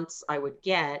response I would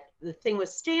get. The thing with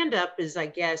stand-up is, I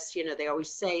guess, they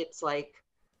always say it's like,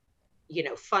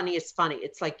 funny is funny.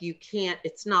 It's like you can't,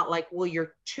 it's not like, well,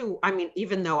 you're too,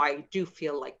 even though I do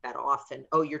feel like that often,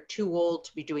 oh, you're too old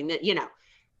to be doing that,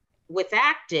 with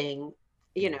acting,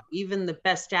 even the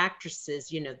best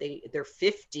actresses, they're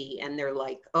 50 and they're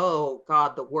like, oh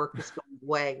God, the work is going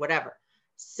away, whatever.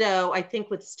 So I think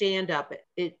with stand-up,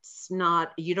 it's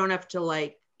not, you don't have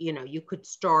to you could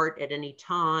start at any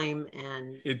time,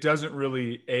 and it doesn't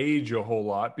really age a whole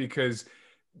lot, because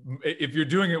if you're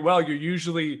doing it well, you're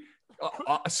usually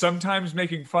sometimes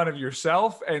making fun of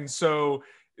yourself. And so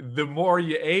the more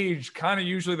you age, kind of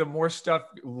usually the more stuff,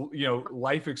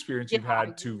 life experience you've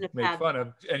had to make fun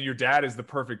of. And your dad is the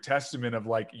perfect testament of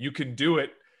you can do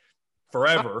it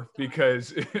forever,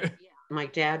 because my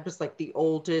dad was like the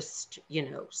oldest,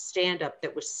 stand-up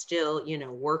that was still,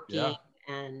 working.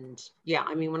 Yeah.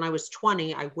 And when I was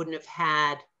 20, I wouldn't have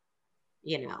had,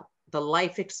 the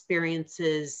life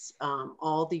experiences,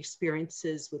 all the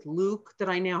experiences with Luke that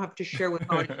I now have to share with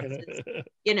audiences,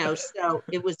 so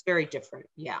it was very different.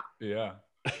 Yeah. Yeah.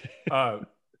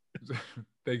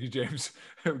 Thank you, James.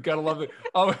 Gotta love it.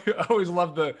 I always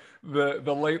love the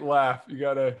late laugh. You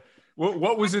gotta,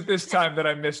 what was it this time that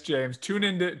I missed, James? Tune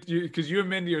into, because you and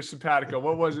Mindy are simpatico.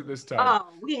 What was it this time? Oh,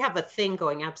 we have a thing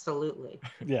going. Absolutely.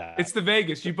 Yeah. It's the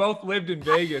Vegas. You both lived in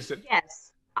Vegas. Yes.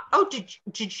 Oh,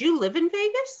 did you live in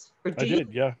Vegas? Or I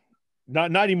did, yeah.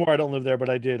 Not anymore. I don't live there, but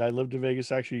I did. I lived in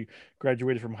Vegas. Actually,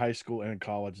 graduated from high school and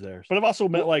college there. But I've also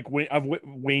met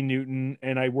Wayne Newton,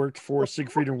 and I worked for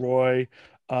Siegfried and Roy.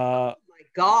 Oh my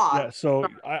God! Yeah, so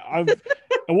I've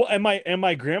and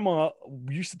my grandma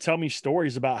used to tell me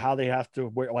stories about how they have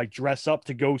to dress up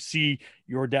to go see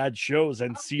your dad's shows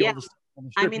and see all the stuff on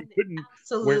the strip. You couldn't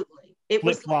absolutely. It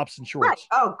was flip-flops and shorts. Right.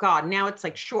 Oh God, now it's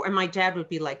like short. And my dad would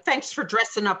be like, "Thanks for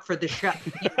dressing up for the show."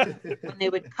 When they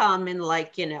would come in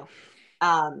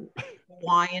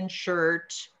Hawaiian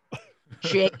shirt,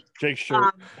 Jake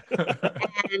shirt,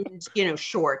 and and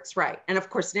shorts, right? And of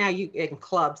course now you in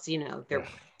clubs, they're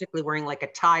particularly wearing like a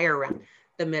tie around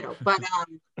the middle. But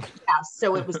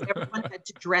so it was everyone had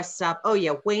to dress up. Oh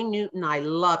yeah, Wayne Newton I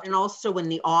loved, and also when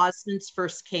the Osmonds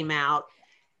first came out,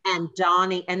 and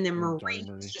Donnie, and then Marie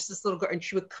was just this little girl, and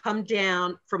she would come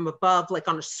down from above like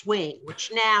on a swing,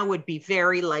 which now would be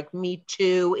very like Me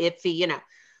Too iffy,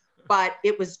 But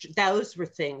those were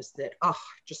things that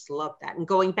just loved that. And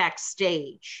going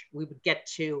backstage,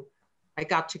 I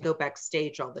got to go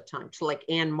backstage all the time to like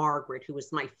Anne Margaret, who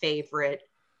was my favorite.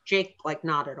 Jake like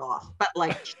nodded off, but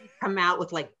like she'd come out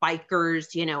with like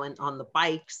bikers, and on the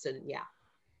bikes, and yeah.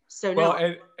 So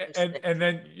and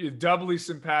then you're doubly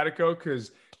simpatico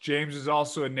because James is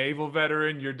also a naval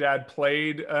veteran. Your dad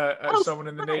played someone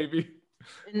in the Navy.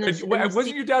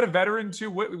 Wasn't your dad a veteran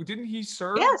too? Didn't he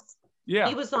serve? Yes. Yeah.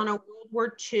 He was on a World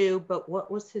War II, but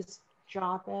what was his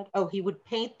job at? Oh, he would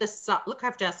paint the side. Look, I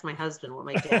have to ask my husband what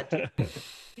my dad did.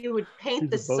 He would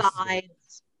paint the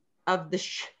sides of the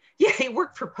yeah, he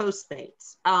worked for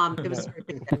Postmates. It was very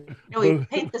big. No, he would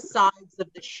paint the sides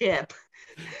of the ship.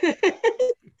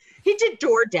 He did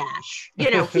DoorDash. He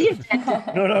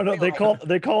invented. No.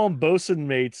 They call him bosun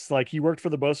mates. Like he worked for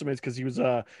the bosun mates because he was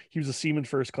a seaman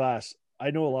first class.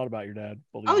 I know a lot about your dad.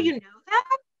 Oh, you know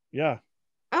that? Yeah.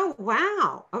 Oh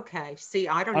wow. Okay. See,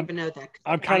 I don't even know that.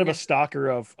 I'm kind of a stalker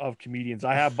of comedians.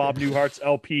 I have Bob Newhart's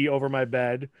LP over my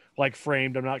bed, like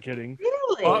framed. I'm not kidding.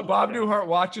 Really? Bob Newhart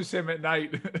watches him at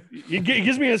night. He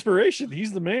gives me inspiration.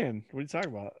 He's the man. What are you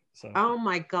talking about? So. Oh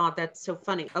my God, that's so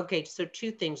funny. Okay, so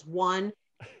two things. One,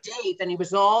 Dave, and he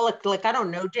was all like, I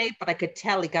don't know Dave, but I could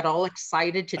tell he got all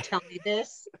excited to tell me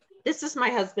this. This is my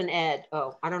husband, Ed.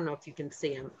 Oh, I don't know if you can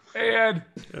see him. Hey, Ed.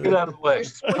 Get out of the way.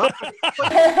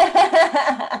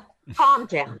 Calm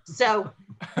down. So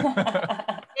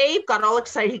Dave got all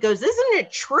excited. He goes, isn't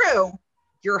it true?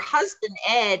 Your husband,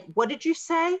 Ed, what did you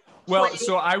say? Well,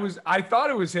 so I thought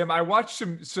it was him. I watched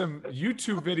some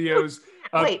YouTube videos.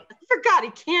 Wait, I forgot. He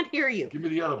can't hear you. Give me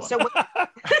the other one. So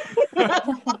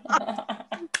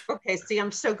okay, see,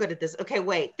 I'm so good at this. Okay,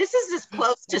 wait. This is as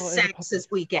close to sex as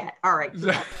we get. All right.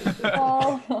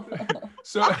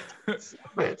 So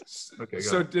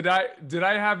did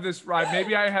I have this right?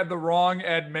 Maybe I had the wrong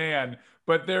Ed Mann,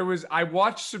 but I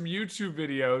watched some YouTube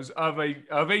videos of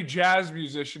a jazz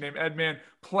musician named Ed Mann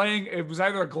playing. It was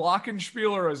either a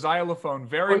glockenspiel or a xylophone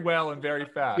very well and very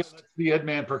fast. Yeah, that's the Ed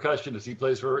Mann percussionist. He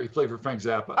played for Frank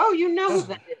Zappa. Oh, you know who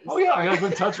that is. Oh yeah, I was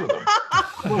in touch with him.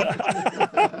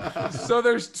 So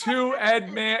there's two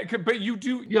Ed Mann, but you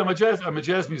do. Yeah, I'm a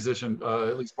jazz musician,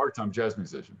 at least part-time jazz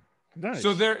musician. Nice.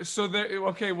 So there.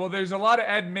 Okay. Well, there's a lot of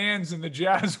Ed Manns in the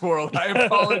jazz world. I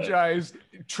apologize.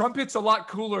 Trumpet's a lot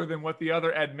cooler than what the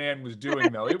other Ed Mann was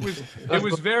doing, though. It was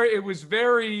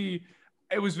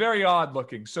very odd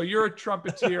looking. So you're a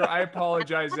trumpeter. I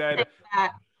apologize, Ed.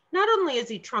 Not only is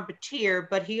he trumpeter,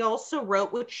 but he also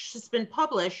wrote, which has been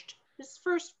published, his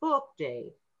first book,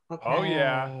 Dave. Okay. Oh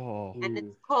yeah. And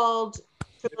it's called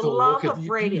For the Love of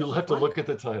Radio. You'll have to look at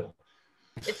the title.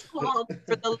 It's called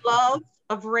For the Love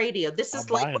of Radio. This is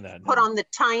like what you put on the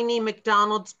tiny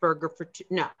McDonald's burger for two.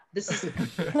 No, this is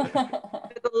For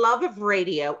the Love of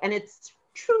Radio. And it's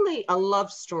truly a love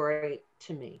story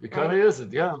to me. It kind of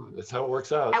isn't. Yeah, that's how it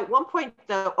works out. At one point,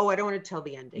 though, I don't want to tell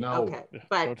the ending. No. Okay.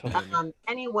 But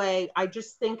anyway, I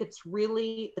just think it's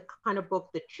really the kind of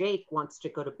book that Jake wants to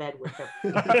go to bed with him.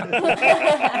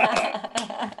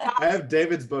 I have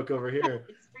David's book over here.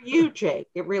 It's for you, Jake.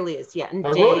 It really is. Yeah. And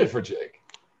I wrote it for Jake.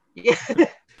 Yeah.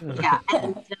 Yeah.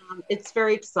 And it's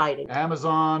very exciting.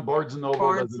 Amazon, Barnes and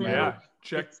Noble. Doesn't matter.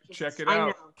 Check it I out.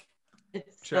 know.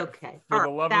 It's okay. For the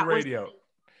Love of Radio.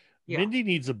 Yeah. Mindy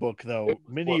needs a book, though.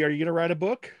 Mindy, are you going to write a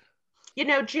book?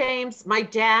 James, my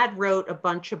dad wrote a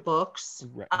bunch of books.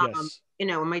 Yes.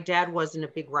 And my dad wasn't a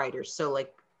big writer. So,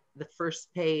 like, the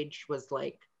first page was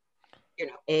like,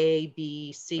 A,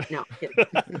 B, C. No,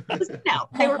 no,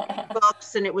 they were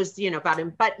books and it was, about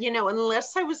him. But,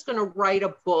 unless I was going to write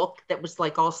a book that was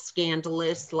like all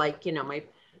scandalous, like, my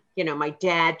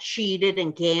dad cheated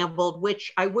and gambled,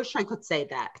 which I wish I could say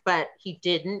that, but he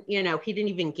didn't. He didn't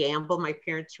even gamble. My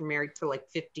parents were married for like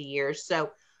 50 years.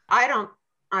 So I don't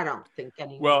think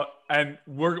anyone. Well, and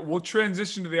we'll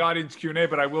transition to the audience Q&A,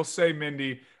 but I will say,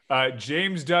 Mindy,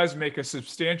 James does make a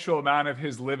substantial amount of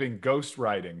his living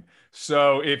ghostwriting.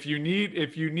 So if you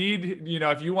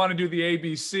want to do the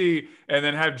ABC and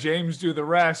then have James do the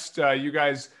rest, you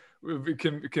guys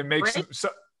can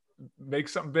make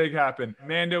something big happen.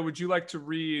 Mando, would you like to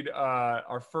read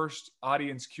our first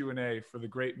audience Q&A for the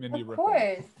great Mindy Rickles? Of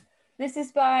course. This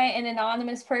is by an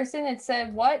anonymous person. It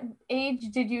said, what age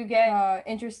did you get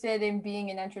interested in being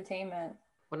in entertainment?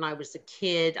 when I was a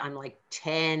kid, I'm like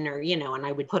 10 or, you know, and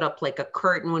I would put up like a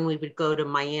curtain when we would go to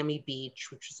Miami Beach,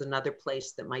 which was another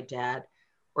place that my dad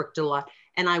worked a lot.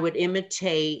 And I would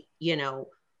imitate, you know,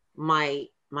 my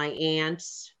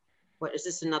aunts. What is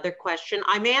this, another question?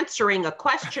 I'm answering a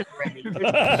question already.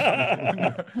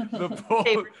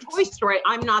 Favorite Toy Story.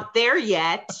 I'm not there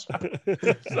yet.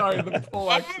 Sorry, the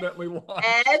poll accidentally launched.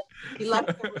 Ed, he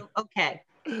left the room. Okay.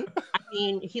 I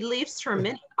mean, he leaves for a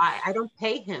minute. I don't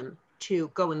pay him to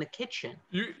go in the kitchen.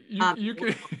 You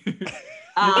can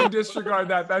you can disregard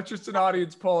that. That's just an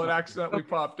audience poll. It accidentally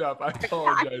popped up. I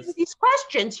apologize. These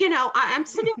questions, you know, I'm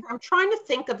sitting here, I'm trying to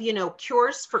think of, you know,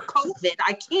 cures for COVID.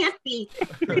 I can't be.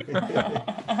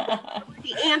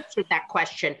 He answered that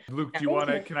question. Luke, do you want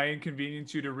to? Can I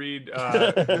inconvenience you to read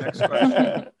the next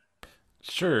question?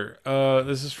 Sure.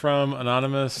 This is from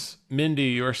Anonymous. Mindy,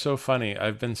 you're so funny.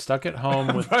 I've been stuck at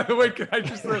home with. By the way, can I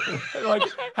just like?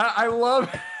 I love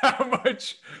how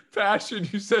much passion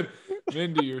you said.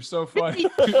 Mindy, you're so funny.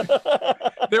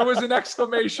 There was an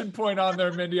exclamation point on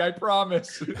there, Mindy. I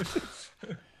promise.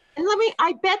 And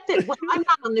I bet that when I'm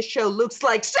not on the show, Luke's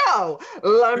like, so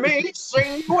let me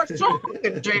sing your song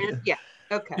and dance. Yeah.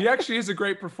 Okay. He actually is a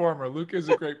great performer. Luke is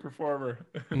a great performer.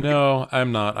 No,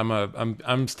 I'm not.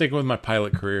 I'm sticking with my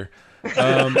pilot career.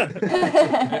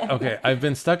 Okay, I've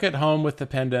been stuck at home with the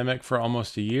pandemic for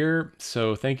almost a year,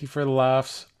 so thank you for the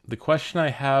laughs. The question I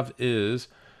have is,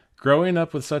 growing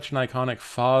up with such an iconic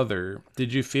father,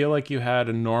 did you feel like you had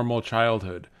a normal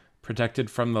childhood, protected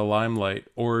from the limelight,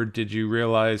 or did you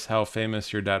realize how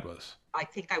famous your dad was? I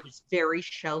think I was very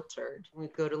sheltered.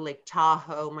 We'd go to Lake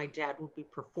Tahoe. My dad would be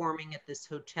performing at this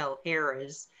hotel,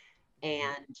 Harrah's,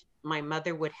 and my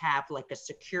mother would have like a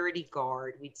security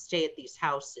guard. We'd stay at these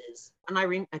houses. And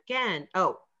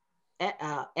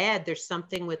Ed, there's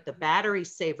something with the battery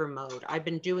saver mode. I've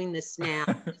been doing this now.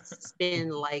 It's been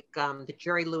like the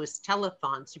Jerry Lewis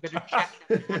telethon, so you better check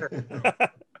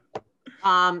that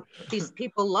out. These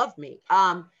people love me.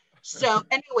 So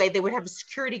anyway, they would have a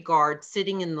security guard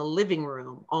sitting in the living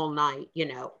room all night, you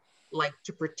know, like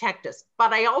to protect us.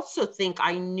 But I also think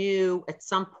I knew at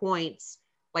some points,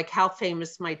 like how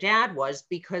famous my dad was,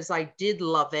 because I did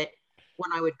love it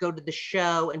when I would go to the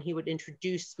show and he would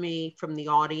introduce me from the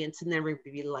audience, and then we'd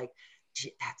be like,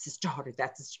 that's his daughter.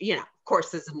 That's his, you know, of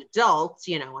course, as an adult,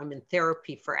 you know, I'm in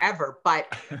therapy forever.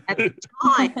 But at the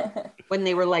time when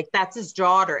they were like, that's his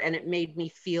daughter, and it made me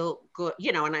feel good,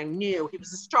 you know, and I knew he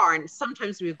was a star. And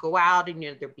sometimes we would go out and,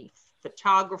 you know, there'd be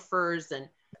photographers, and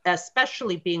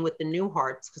especially being with the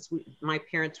Newharts, because my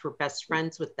parents were best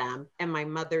friends with them. And my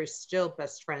mother is still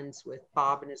best friends with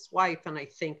Bob and his wife. And I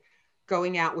think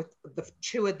going out with the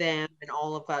two of them and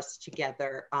all of us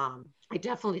together, I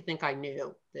definitely think I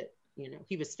knew that, you know,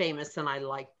 he was famous, and I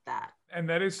liked that. And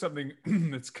that is something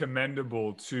that's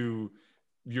commendable to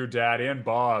your dad and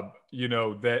Bob, you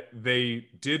know, that they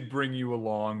did bring you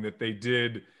along, that they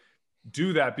did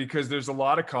do that, because there's a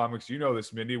lot of comics, you know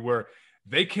this, Mindy, where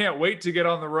they can't wait to get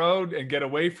on the road and get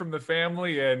away from the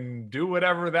family and do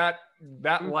whatever that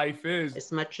life is.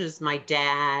 As much as my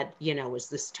dad, you know, was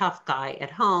this tough guy at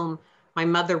home, my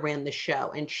mother ran the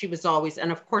show, and she was always,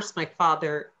 and of course my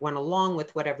father went along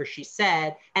with whatever she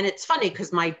said. And it's funny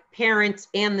because my parents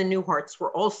and the Newharts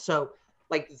were also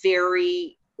like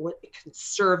very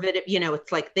conservative, you know,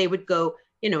 it's like they would go,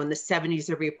 you know, in the 70s,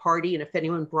 there'd be a party, and if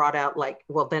anyone brought out like,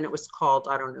 well, then it was called,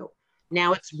 I don't know,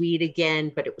 now it's weed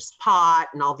again, but it was pot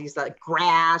and all these like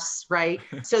grass, right?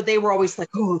 So they were always like,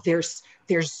 oh, there's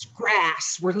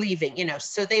grass, we're leaving, you know.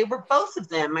 So they were, both of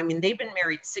them, I mean, they've been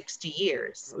married 60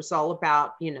 years. It was all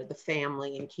about, you know, the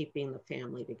family and keeping the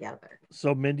family together.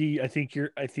 So Mindy, I think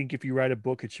if you write a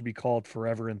book, it should be called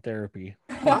Forever in Therapy.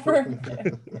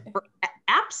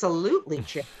 Absolutely,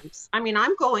 James. I mean,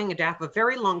 I'm going to have a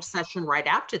very long session right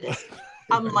after this.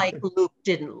 I'm like, Luke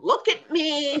didn't look at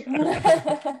me,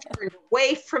 turned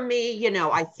away from me. You know,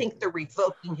 I think they're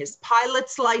revoking his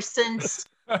pilot's license.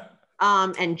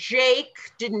 And Jake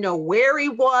didn't know where he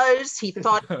was. He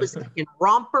thought he was in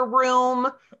Romper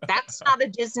Room. That's not a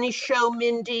Disney show,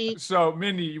 Mindy. So,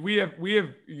 Mindy, we have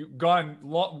gone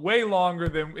way longer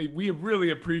than we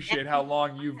really appreciate how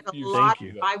long you've thank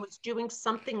you. I was doing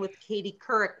something with Katie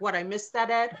Couric. What, I missed that,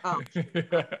 Ed? Oh.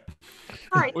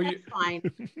 All right, well, that's fine.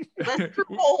 Lester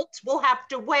Holt will have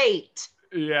to wait.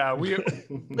 Yeah, with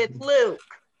Luke.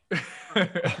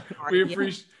 We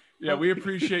appreciate. Yeah, we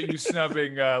appreciate you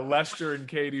snubbing Lester and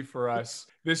Katie for us.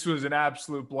 This was an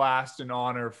absolute blast and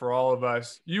honor for all of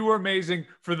us. You were amazing.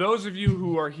 For those of you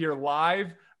who are here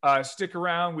live, stick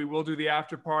around. We will do the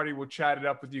after party. We'll chat it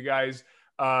up with you guys.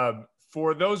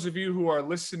 For those of you who are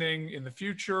listening in the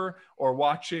future or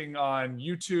watching on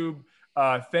YouTube,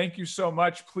 Thank you so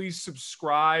much. Please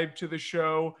subscribe to the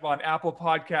show on Apple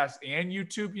Podcasts and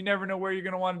YouTube. You never know where you're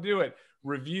going to want to do it.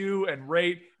 Review and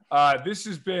rate. This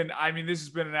has been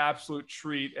an absolute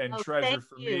treat and treasure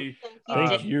for me.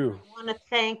 Thank you. I want to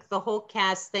thank the whole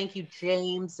cast. Thank you,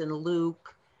 James and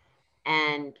Luke.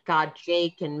 And God,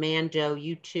 Jake and Mando,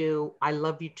 you two, I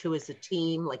love you two as a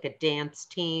team, like a dance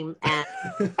team. And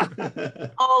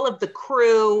all of the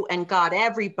crew and God,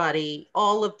 everybody,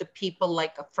 all of the people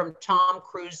like from Tom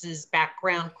Cruise's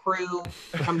background crew,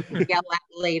 I'm going to yell at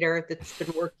later, that's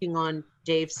been working on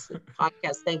Dave's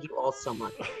podcast. Thank you all so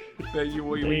much. That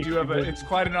we do have it's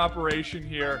quite an operation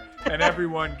here. And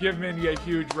everyone, give Mindy a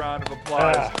huge round of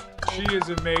applause. She is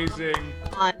amazing.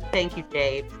 Thank you,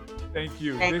 Dave. Thank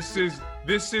you.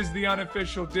 This is the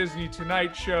unofficial Disney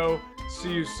Tonight Show.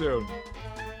 See you soon.